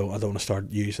 I don't want to start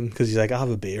using, because he's like, I have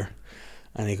a beer,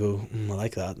 and he go, I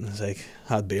like that, and it's like,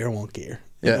 had beer, I want gear.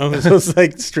 Yeah. So it's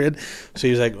like straight. So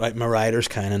he was like, right, my rider's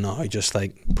kind of now just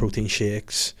like protein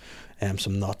shakes,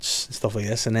 some nuts and stuff like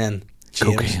this, and then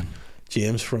Cocaine.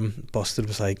 James from Busted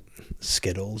was like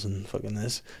Skittles and fucking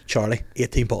this. Charlie,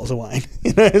 18 bottles of wine.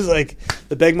 It's like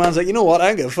the big man's like, you know what? I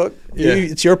don't give a fuck. Yeah.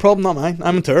 It's your problem, not mine.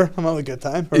 I'm on tour. I'm having a good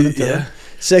time. We're on tour. Yeah.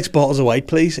 6 bottles of white,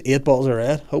 please. 8 bottles of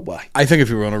red. Oh boy. I think if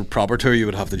you were on a proper tour, you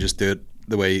would have to just do it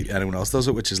the way anyone else does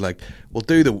it, which is like, we'll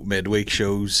do the midweek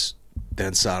shows,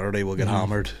 then Saturday we'll get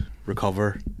hammered,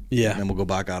 recover, Yeah. and then we'll go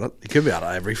back at it. You could be at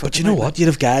it every fucking But you know night. what? You'd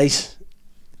have guys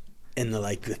in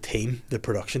the team, the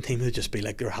production team, would just be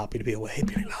like, they're happy to be away.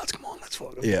 Be like, lads, come on, let's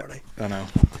fucking Yeah, party. I know.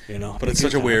 You know, But it's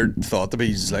such a weird thought to be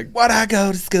just like, what I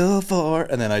go to school for?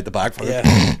 And then out the back,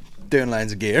 doing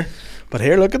lines of gear. But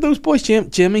here, look at those boys.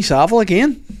 Jimmy Savile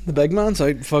again. The big man's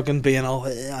out fucking being all,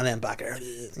 and then back there.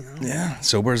 You know? Yeah,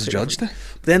 sober as a judge. But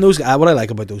then those guys, what I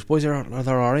like about those boys are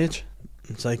they're our age.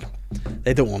 It's like,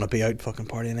 they don't want to be out fucking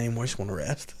partying anymore. They just want to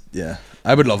rest. Yeah,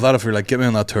 I would love that if you're like, get me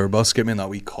on that tour bus, get me in that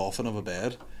wee coffin of a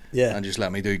bed. Yeah. And just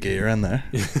let me do gear in there.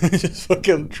 Just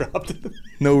fucking trapped.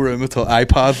 No room at all.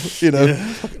 iPad, you know.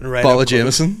 Yeah, right Paula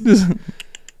Jameson.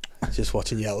 Just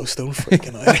watching Yellowstone,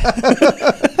 freaking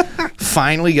out.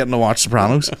 Finally getting to watch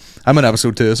Sopranos. I'm in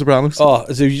episode 2 of Sopranos. Oh,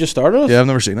 so you just started it? Yeah, I've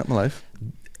never seen it in my life.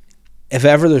 If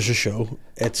ever there's a show,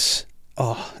 it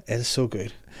is so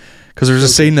good. Because there's a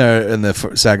scene there in the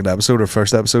second episode or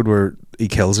first episode where he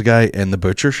kills a guy in the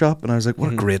butcher shop, and I was like,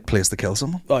 what a great place to kill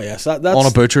someone. Oh yes, that's on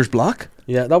a butcher's block.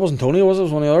 Yeah, that wasn't Tony, was it? It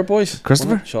was one of the other boys.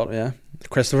 Christopher? Shot, yeah.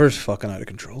 Christopher's fucking out of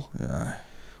control. Yeah.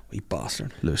 Wee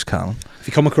bastard. Loose Colin. Have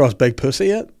you come across Big Pussy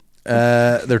yet?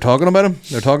 They're talking about him.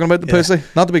 They're talking about the pussy.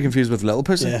 Not to be confused with Little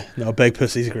Pussy. Yeah, no, Big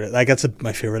Pussy's great. Like, that's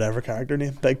my favourite ever character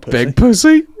name. Big Pussy. Big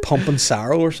Pussy? Pumping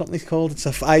Sorrow or something he's called.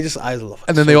 I love it.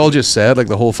 And then they all just said, like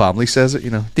the whole family says it, you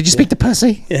know. Did you speak to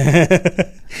Pussy?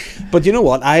 Yeah. But you know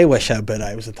what? I wish I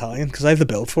was Italian because I have the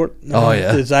build for it. Oh,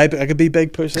 yeah. I could be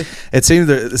Big Pussy. It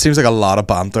seems like a lot of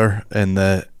banter in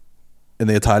the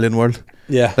Italian world.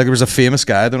 Yeah. Like there was a famous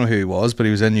guy, I don't know who he was, but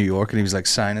he was in New York and he was like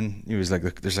signing. He was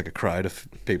like, there's like a crowd of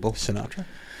people. Sinatra.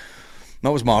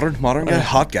 No, it was modern guy,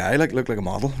 hot guy, like looked like a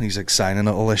model. And he's like signing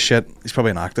all this shit. He's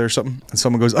probably an actor or something. And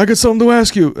someone goes, I got something to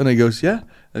ask you. And he goes, yeah.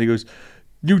 And he goes,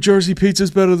 New Jersey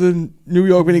pizza's better than New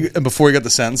York. And before he got the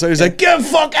sentence out, he's like, get the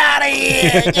fuck out of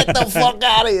here! Get the fuck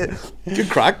out of here! Good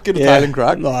crack, good Italian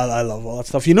crack. No, I love all that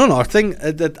stuff. You know another thing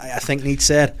that I think needs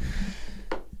said?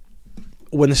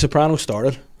 When The Sopranos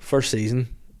started, first season,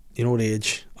 you know what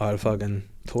age our fucking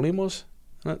Tony was?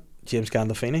 James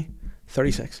Gandolfini,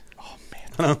 36. Oh man,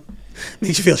 I know.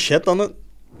 Makes you feel shit, doesn't it?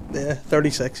 Yeah,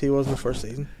 36 he was in the first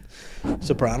season.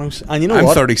 Sopranos. And you know I'm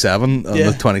what? 37 on the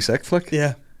 26th flick.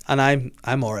 Yeah. And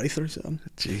I'm already 37.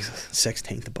 Jesus.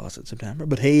 16th of Boston September.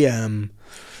 But he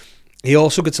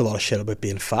also gets a lot of shit about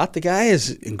being fat. The guy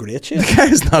is in great shape. The guy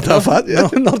is not that fat. Yeah.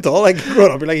 No, not at all. Like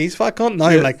growing up, you're like, he's fat cunt. Now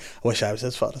you're like, I wish I was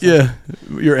this fat. Yeah.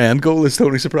 Your end goal is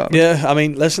Tony Soprano. Yeah, I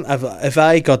mean, listen, if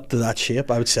I got to that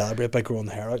shape, I would celebrate by growing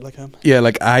the hair out like him. Yeah,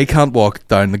 like I can't walk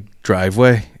down the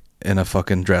driveway in a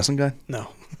fucking dressing gown. No.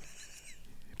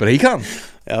 But he can.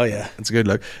 Oh yeah, it's a good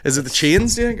look. Is it the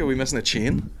chains? Do you think? Are we missing a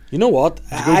chain? You know what?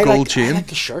 I gold chain. I like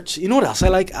the shirts. You know what else I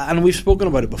like? And we've spoken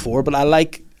about it before, but I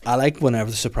like whenever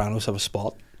the Sopranos have a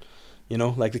spot. You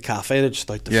know, like the cafe, they're just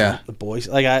out the front. The boys,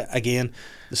 like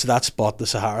so that spot, the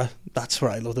Sahara. That's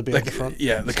where I love to be at the front.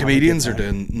 Yeah, the comedians are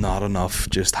doing not enough,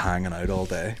 just hanging out all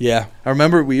day. Yeah, I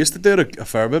remember we used to do it a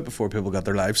fair bit before people got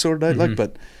their lives sorted out. Like,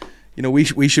 but you know, we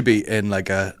should be in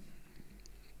like a.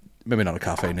 Maybe not a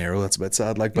Cafe Nero, that's a bit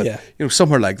sad, like, but you know,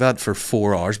 somewhere like that for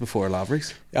 4 hours before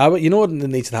Lavery's. Yeah, but you know what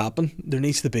needs to happen? There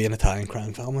needs to be an Italian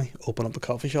crime family open up a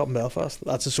coffee shop in Belfast.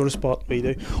 That's the sort of spot we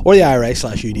do. Or the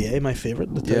IRA/UDA, my favourite.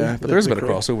 Yeah, but there's a bit of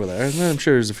crossover there, isn't there? I'm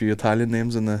sure there's a few Italian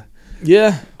names in the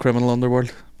criminal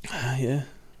underworld. Yeah,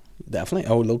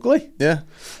 definitely. Oh, locally? Yeah.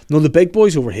 No, the big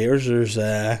boys over here, there's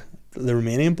the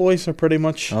Romanian boys are pretty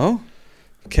much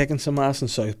kicking some ass in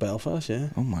South Belfast, yeah.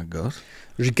 Oh my God.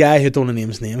 There's a guy who don't want to name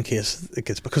his name in case it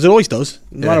gets, because it always does.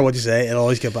 No matter what you say, it'll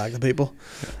always get back to people.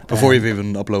 Before you've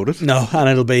even uploaded. No, and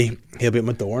he'll be at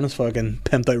my door in his fucking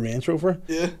pimped out Range Rover.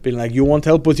 Yeah. Being like, you want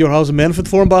help with your house and benefit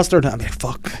form, bastard? And I'm like,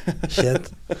 fuck,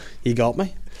 shit, you got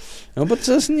me. No, but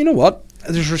listen, you know what?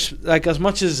 There's like, as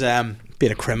much as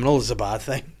being a criminal is a bad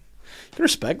thing, you can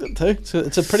respect it too.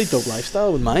 It's a pretty dope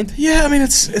lifestyle with mind. Yeah, I mean,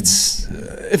 it's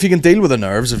if you can deal with the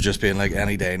nerves of just being like,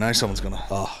 any day now someone's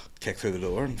gonna kick through the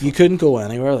door. And you couldn't go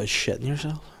anywhere without shitting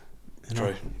yourself. You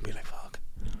know? True. Be like, fuck.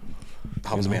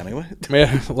 Happens to me anyway.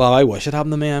 Yeah, well, I wish it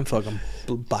happened to me. I'm fucking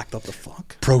backed up the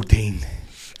fuck. Protein.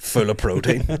 Full of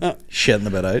protein. Shitting a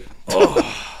bit out.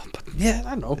 But yeah,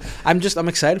 I don't know. I'm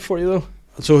excited for you though.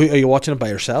 So are you watching it by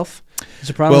yourself?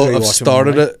 Sopranos, well, I've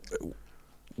started it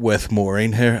with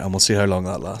Maureen here, and we'll see how long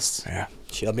that lasts. Yeah,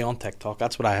 she'll be on TikTok.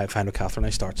 That's what I find with Catherine.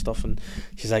 I start stuff, and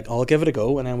she's like, "I'll give it a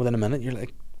go," and then within a minute, you're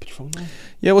like, "Put your phone down."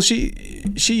 Yeah, well, she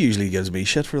usually gives me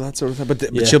shit for that sort of thing,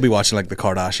 but she'll be watching like the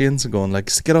Kardashians and going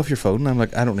like, "Get off your phone." And I'm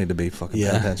like, I don't need to be fucking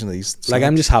paying attention to these. Like,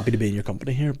 I'm just happy to be in your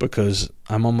company here because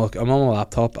I'm on my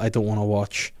laptop. I don't want to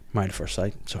watch Married at First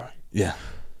Sight. Sorry. Yeah.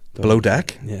 Below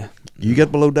Deck. Yeah. You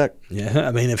get Below Deck. Yeah.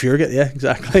 I mean, if you're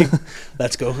exactly.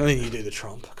 Let's go. I mean, you do the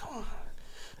Trump. Come on.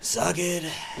 Suck it.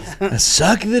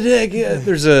 Suck the dick. Yeah.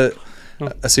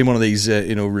 I seen one of these,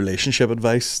 relationship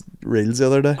advice reels the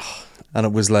other day, and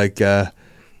it was like,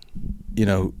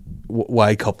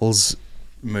 why couples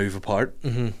move apart.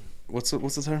 Mm-hmm. What's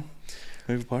the term?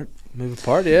 Move apart. Move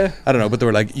apart, yeah. I don't know, but they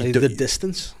were like, The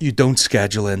distance. you don't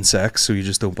schedule in sex, so you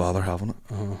just don't bother having it.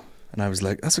 Uh-huh. And I was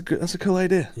like, that's a cool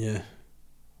idea. Yeah.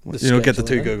 Get the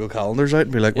two Google calendars out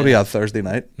and be like, what do you have Thursday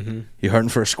night? Mm-hmm. You hurting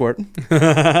for a squirting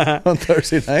on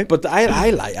Thursday night? But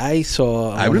I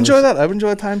saw. I would enjoy that. I would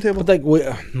enjoy a timetable. But like,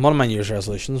 one of my New Year's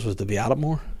resolutions was to be at it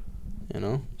more.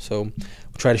 So we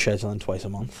try to schedule in twice a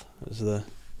month. That's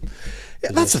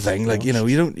the thing. Like, you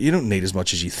don't need as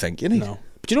much as you think you need. No.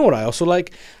 But you know what I also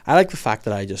like? I like the fact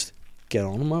that I just get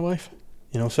on with my wife.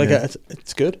 So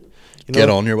it's good. Get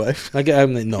on your wife.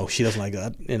 No, she doesn't like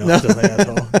that. She doesn't like that at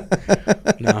all.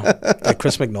 No. Like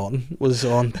Chris McNaughton was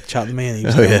on chatting to me, and he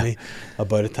was telling me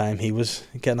about a time he was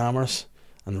getting amorous,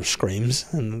 and there were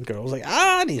screams, and the girl was like,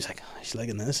 and he's like, she's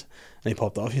liking this, and he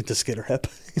popped off. He had to skid her hip.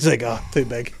 He's like, too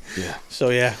big. Yeah. So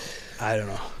I don't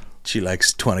know. She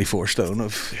likes 24 stone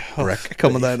of Rick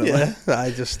coming down. Yeah,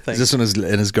 I just think. Is this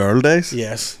in his girl days?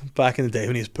 Yes, back in the day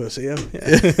when he was pussy.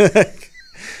 Yeah.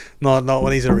 Not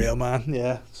when he's a real man.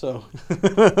 Yeah. So.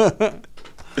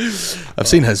 I've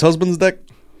seen his husband's dick.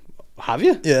 Have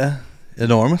you? Yeah,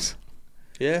 enormous.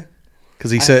 Yeah. Because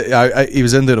he said he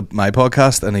was into my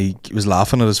podcast and he was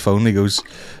laughing at his phone. He goes,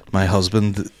 "My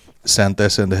husband sent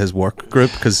this into his work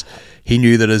group because he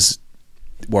knew that his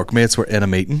workmates were in a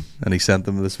meeting, and he sent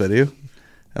them this video,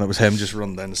 and it was him just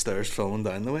running down the stairs, filming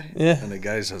down the way. Yeah, and the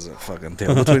guy has a fucking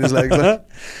tail between his legs. Like.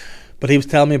 But he was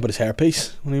telling me about his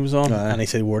hairpiece when he was on, and he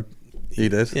said, "Word." He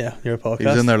did. Yeah, your podcast. He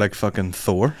was in there like fucking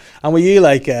Thor. And were you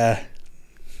like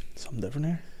something different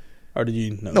here? Or did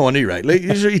you know? No, I knew right. Like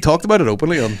he talked about it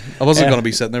openly. I wasn't going to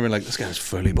be sitting there being like, this guy was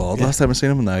fully bald last time I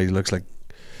seen him, and now he looks like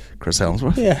Chris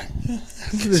Helmsworth. Yeah.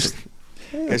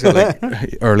 Guy's got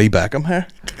like early Beckham hair.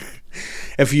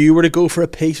 If you were to go for a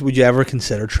piece, would you ever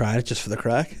consider trying it just for the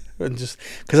crack? And just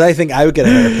because I think I would get a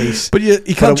hair piece. But you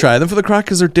can't try them for the crack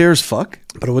because they're dear as fuck.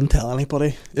 But I wouldn't tell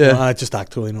anybody. Yeah. I'd just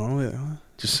act totally normal.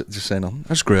 Just say nothing.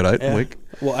 I'll screw it out in a week.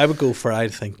 Well, I would go for, I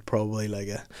think, probably like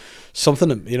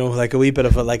something, like a wee bit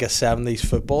of a 70s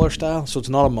footballer style. So it's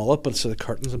not a mullet, but it's the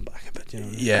curtains and back a bit.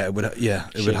 Yeah, it would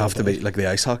have to be like the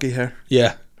ice hockey hair.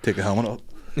 Yeah. Take a helmet off.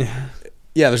 Yeah.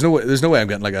 Yeah, there's no way I'm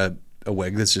getting like a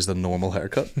wig that's just a normal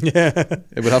haircut. Yeah.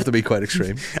 It would have to be quite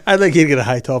extreme. I'd like you to get a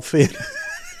high top fade.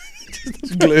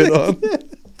 Just glue it on.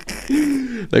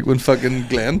 Like when fucking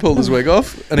Glenn pulled his wig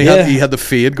off and he had the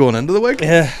fade going into the wig.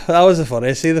 Yeah, that was the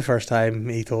funniest. See, the first time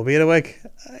he told me he had a wig,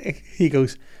 he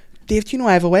goes, "Dave, do you know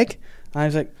I have a wig?" And I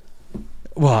was like,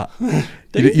 "What?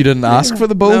 You didn't ask for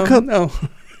the bowl cut?" No.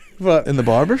 But in the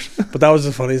barbers. But that was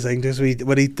the funniest thing, just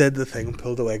when he did the thing and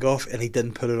pulled the wig off and he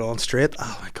didn't put it on straight.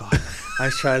 Oh my god. I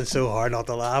was trying so hard not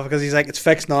to laugh because he's like, "It's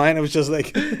fixed now," and it was just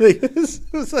like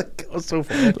it was so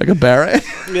funny. Like a beret.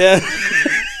 Yeah.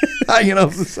 Hanging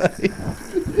off the side.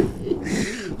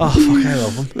 Oh fuck, I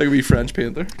love him. Like a wee French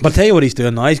painter. But I'll tell you what he's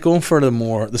doing now. He's going for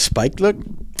the spiked look.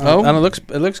 And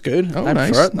it looks good. Oh, I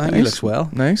nice. prefer it. I think he looks well.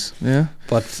 Nice. Yeah.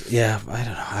 But yeah, I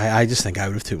don't know. I just think I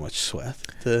would have too much sweat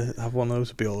to have one of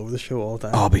those be all over the show all the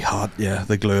time. Oh, it'd be hot. Yeah,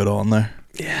 they glue it on there.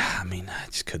 Yeah, I mean, I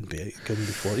just couldn't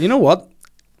before. You know what?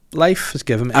 Life has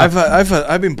given me.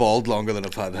 I've been bald longer than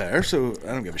I've had hair, so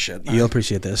I don't give a shit. You'll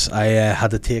appreciate this. I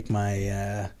had to take my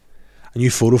a new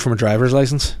photo from a driver's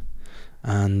license,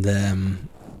 and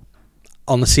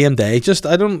on the same day, just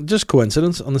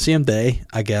coincidence. On the same day,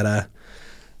 I get a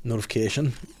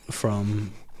notification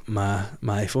from my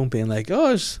iPhone being like, "Oh,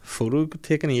 there's a photo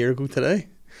taken a year ago today."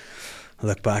 I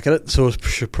look back at it. So it's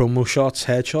promo shots,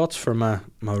 headshots for my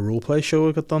roleplay show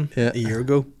I got done a year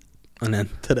ago, and then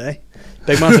today.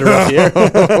 Big man's had a rough year.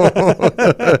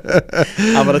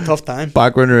 I've had a tough time.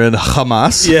 Back when you're in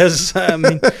Hamas. Yes, I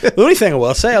mean, the only thing I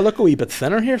will say, I look a wee bit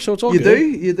thinner here, so it's all good.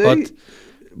 You do.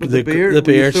 But the beard, the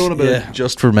beard, throwing a bit of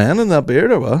just for men in that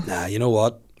beard, or what? Nah, you know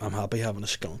what? I'm happy having a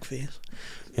skunk face.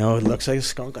 You know, it looks like a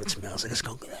skunk and it smells like a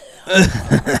skunk.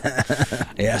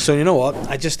 Yeah, so you know what?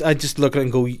 I just look at it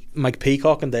and go, my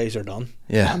peacocking days are done.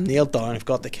 Yeah, I'm nailed down. I've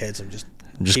got the kids. I'm just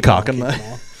cocking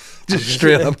now. Just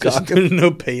straight up cocking. There's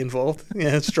no pee involved.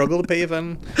 Yeah, struggle to pee if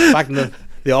I'm back in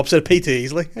the opposite. Pee too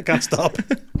easily. I can't stop.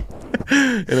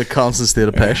 In a constant state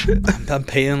of passion. I'm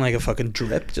peeing like a fucking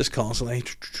drip, just constantly.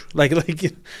 Like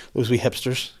those wee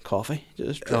hipsters coffee,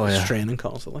 just straining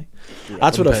constantly.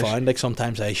 That's what I find. Like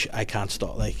sometimes I can't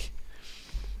stop. Like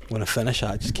when I finish,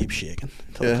 I just keep shaking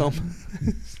until I come.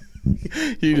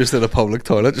 You just in a public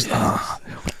toilet, just yeah.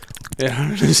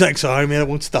 It's like, sorry, mate, I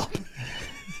won't stop.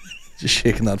 Just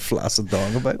shaking that flaccid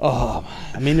dong about. Oh,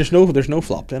 I mean, there's no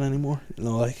flop then anymore. You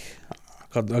know, like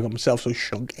I got myself so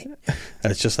chunky.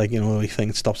 And it's just like, you know, the thing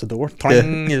that stops the door.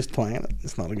 Twang, you just twang it.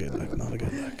 It's not a good look. Not a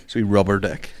good look. So we rubber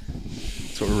dick.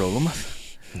 That's what we're rolling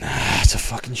with. Nah, it's a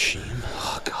fucking shame.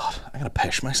 Oh God, I gotta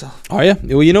pish myself. Are you?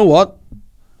 Well, you know what?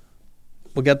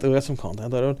 We'll get some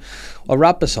content out of it. I'll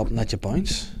wrap this up and let you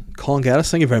bounce. Colin,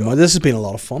 Geddis, thank you very much. This has been a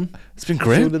lot of fun. It's been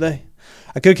great today.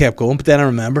 I could have kept going, but then I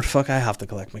remembered, fuck, I have to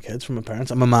collect my kids from my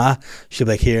parents. And my ma, she'll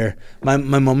be like, here, my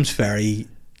mum's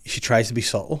she tries to be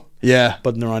subtle. Yeah.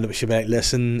 But in the roundabout, she'll be like,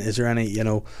 listen, is there any, you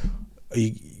know, are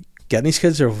you getting these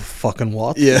kids or fucking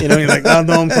what? Yeah. You know, you're like, oh,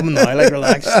 no, I'm coming now, like,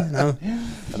 relax. You know?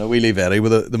 I know we leave Eddie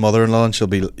with the mother-in-law and she'll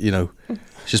be, you know,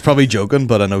 she's probably joking,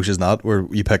 but I know she's not, where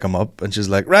you pick him up and she's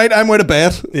like, right, I'm going to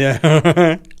bed.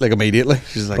 Yeah. Like immediately.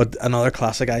 She's like, but another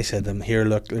classic, I said to him, here,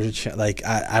 look, there's like,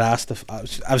 I'd asked if I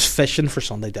was fishing for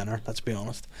Sunday dinner, let's be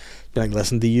honest. Be like,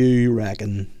 listen, do you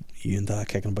reckon you and Dad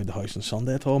kicking about the house on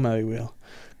Sunday at all? Maybe we'll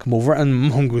come over. And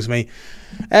Mum goes to me,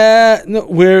 no,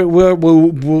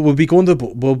 we'll be going to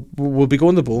we'll be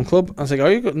going to the bowling club. I was like,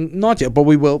 are you not yet? But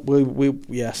we will.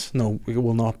 Yes, no, we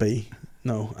will not be.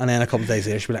 No. And then a couple of days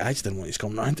later, she'd be like, I just didn't want you to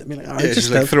come round. I'd be like, all right, yeah,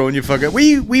 just like throwing you fucking.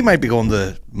 We might be going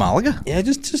to Malaga. Yeah,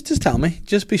 just tell me.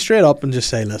 Just be straight up and just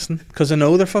say, listen, because I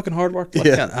know they're fucking hard work. Like,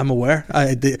 yeah, I'm aware.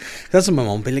 That's what my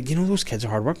mum be like. You know, those kids are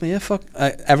hard work. Yeah, fuck,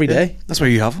 every day. That's where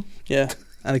you have them. Yeah,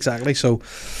 and exactly. So,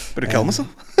 better kill myself.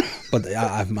 But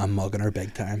I'm mugging her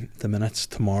big time. The minutes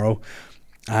tomorrow,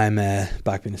 I'm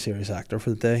back being a serious actor for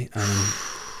the day. I'm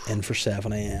in for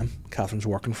 7 a.m. Catherine's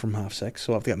working from 6:30,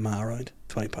 so I have to get Ma around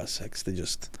 6:20 to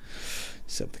just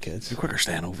sit with the kids. You're quicker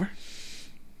staying over.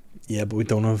 Yeah, but we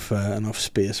don't have enough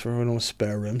space for her. We don't have a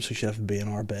spare room, so she'd have to be in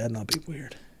our bed, and that'd be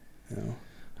weird. You know.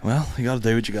 Well, you got to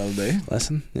do what you got to do.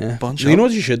 Listen, yeah. Bunch you up. know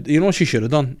what you should? You know what she should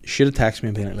have done? She should have texted me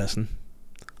and been like, "Listen,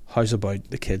 how's about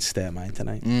the kids stay at mine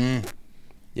tonight?"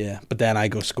 Yeah, but then I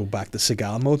go back to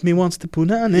Seagal mode. Me wants to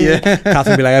Puna. Yeah.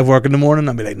 Catherine be like, I have work in the morning.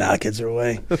 I'll be like, nah, the kids are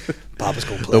away. Papa's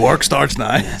going to play. The work starts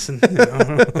now. Yes, and, you know.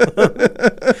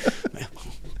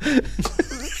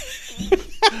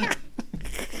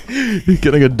 You're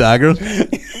getting a dagger.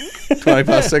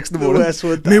 6:20 in the morning.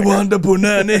 Westwood Me want to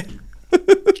Puna.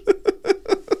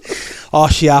 Oh,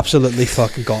 she absolutely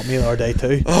fucking got me the other day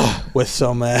too. With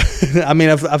some, I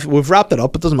mean, we've wrapped it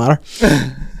up. It doesn't matter.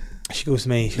 She goes to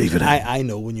me. Leave it. I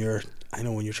know when you're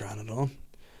trying it on,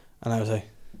 and I was like,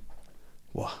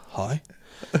 what? How?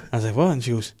 I was like, what? And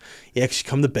she goes, yeah, 'cause you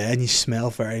come to bed and you smell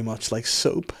very much like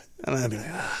soap, and I'd be like,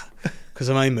 because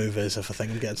my move is if I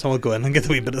think I'm getting someone, I'll go in and get a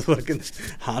wee bit of fucking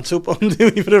hand soap on, do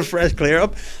a wee bit of fresh clear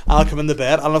up. I'll come in the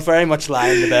bed and I'll very much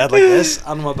lie in the bed like this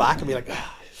on my back and be like,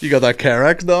 you got that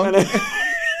Carex dog?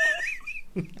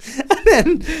 And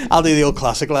then I'll do the old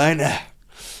classic line.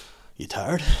 You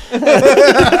tired? And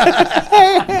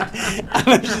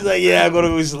she's like, yeah, I'm going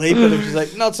to go sleep. And if she's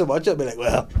like, not so much, I'll be like,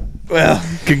 well,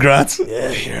 congrats.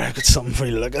 Yeah, here, I've got something for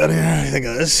you to look at here. I think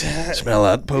it is. Smell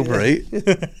that potpourri.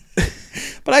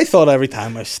 But I thought every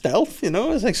time I stealth, you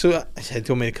know, it's like, so I said, do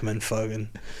you want me to come in fucking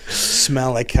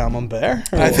smell like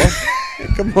camembert? Or what?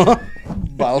 Come on.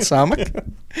 Balsamic.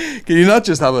 Can you not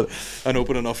just have an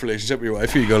open enough relationship with your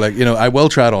wife where you go like, you know, I will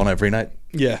try it on every night.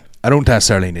 Yeah. I don't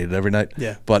necessarily need it every night.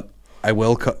 Yeah. But I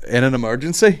will in an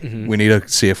emergency. We need a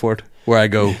safe word where I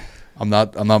go. I'm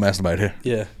not messing about here.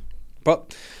 Yeah.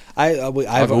 But I'll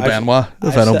go Benoit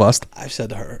if I don't bust. I've said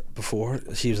to her before.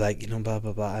 She was like, you know, blah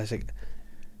blah blah. I was like,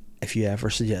 if you ever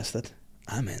suggest it,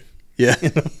 I'm in. Yeah. You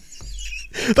know?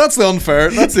 That's the unfair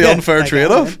like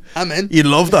trade-off. I'm in. You'd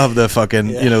love to have the fucking,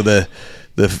 you know, the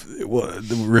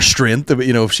restraint.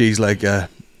 You know, if she's like,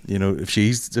 you know, if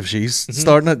she's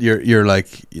starting it, you're like,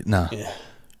 nah. Yeah.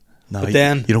 No, but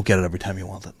then you don't get it every time you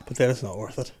want it. But then it's not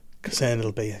worth it, because then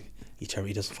it'll be like, he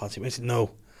doesn't fancy me. I said,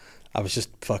 no, I was just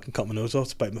fucking cutting my nose off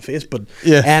to bite my face. But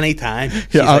anytime,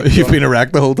 you've been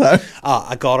erect the whole time.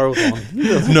 I got her with one.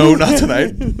 No, not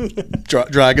tonight.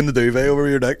 Dragging the duvet over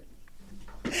your neck.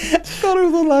 Got her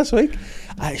with one last week.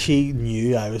 She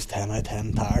knew I was 10 out of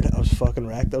 10 tired. I was fucking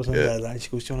wrecked. I was in bed and she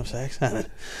goes, do you want to have sex?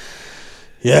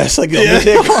 Yes, like the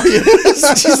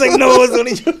Undertaker. She's like, no, I was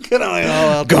only joking. I'm like,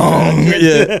 oh, gong.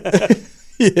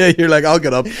 Yeah, you're like, I'll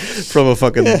get up from a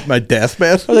fucking my deathbed.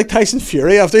 I was like Tyson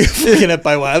Fury after you fucking hit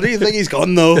by Wilder. You think he's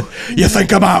gone? No. You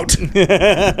think I'm out?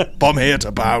 Bum here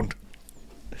to pound.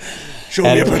 Show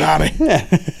me a banana.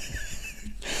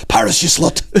 Paris, you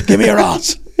slut. Give me your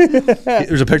ass.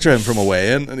 There's a picture of him from a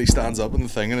weigh-in, and he stands up in the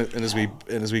thing in his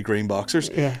wee green boxers,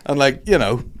 and like, you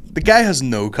know, the guy has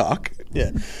no cock.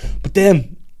 Yeah, but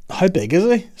then how big is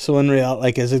he? So in real,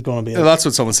 like, is it going to be? Yeah, that's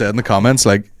what someone said in the comments.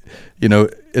 Like, you know,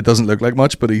 it doesn't look like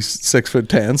much, but he's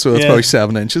 6'10", so that's probably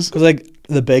 7 inches. Because like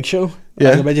the Big Show,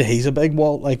 Yeah. I bet you he's a big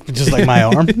Walt, like just like my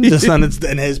arm. Just and it's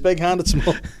in his big hand, it's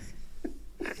small.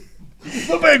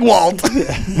 The big Walt.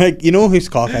 Like, you know whose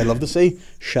cock I love to see?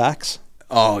 Shaq's.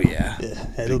 Oh yeah,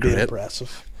 Yeah, it'll be great.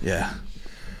 impressive. Yeah.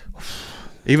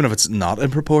 Even if it's not in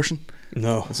proportion.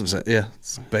 No, That's what I'm saying. Yeah,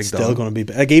 it's big. still dog. going to be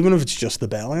big. Like, even if it's just the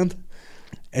bell end,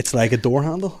 it's like a door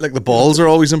handle. Like the balls are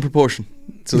always in proportion.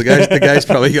 So the guy's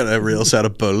probably got a real set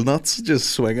of bull nuts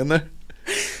just swinging there.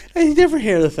 Hey, did you ever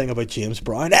hear the thing about James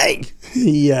Brown? Hey,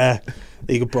 he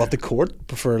got brought to court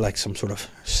for like some sort of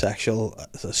sexual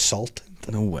assault.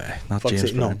 No way, not Fuck's James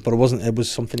sake, no, Brown. but it wasn't. It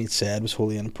was something he'd said was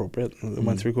wholly inappropriate. It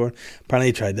went through court. Apparently,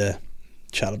 he tried to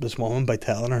chat up this woman by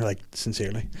telling her, like,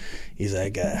 sincerely, he's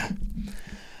like,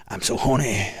 "I'm so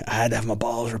horny, I had to have my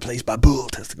balls replaced by bull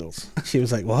testicles." She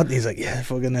was like, "What?" And he's like, "Yeah,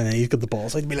 fucking." And then he's got the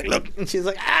balls. I'd be like, "Look," and she's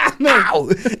like, "Ah, no,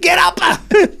 get up!"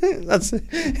 That's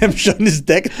him shutting his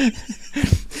dick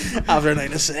after a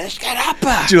night of sex. Get up!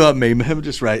 Do you know that meme? Him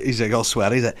just right. He's like all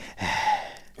sweaty. He's like.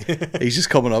 He's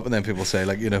just coming up, and then people say,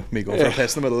 like, you know, me going for a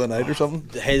piss in the middle of the night or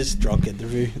something. His drunk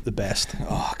interview, the best.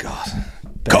 Oh God,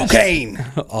 Best. cocaine,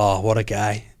 Oh, what a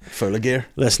guy! full of gear.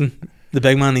 Listen, the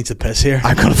big man needs a piss here.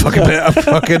 I'm gonna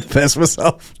fucking piss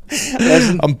myself.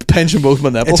 Listen, I'm pinching both my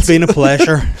nipples. it's been a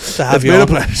pleasure to have It's you been on. a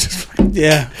pleasure.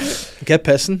 Yeah, get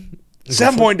pissing.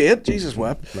 7.8. Jesus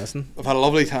wept. Listen, I've had a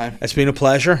lovely time. it's been a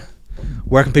pleasure.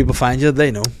 Where can people find you? They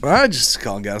know. I just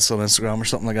can't get us on Instagram or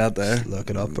something like that. There, Look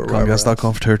it up. Or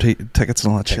Congas.com for tour tickets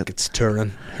and all that shit. It's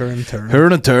turning, hurring,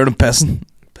 Hurring and turning and pissing.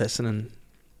 pissing,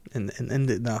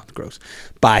 and no, gross.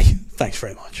 Bye. Thanks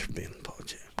very much for being on the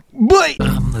pod. Bye.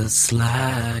 I'm the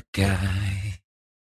sly guy.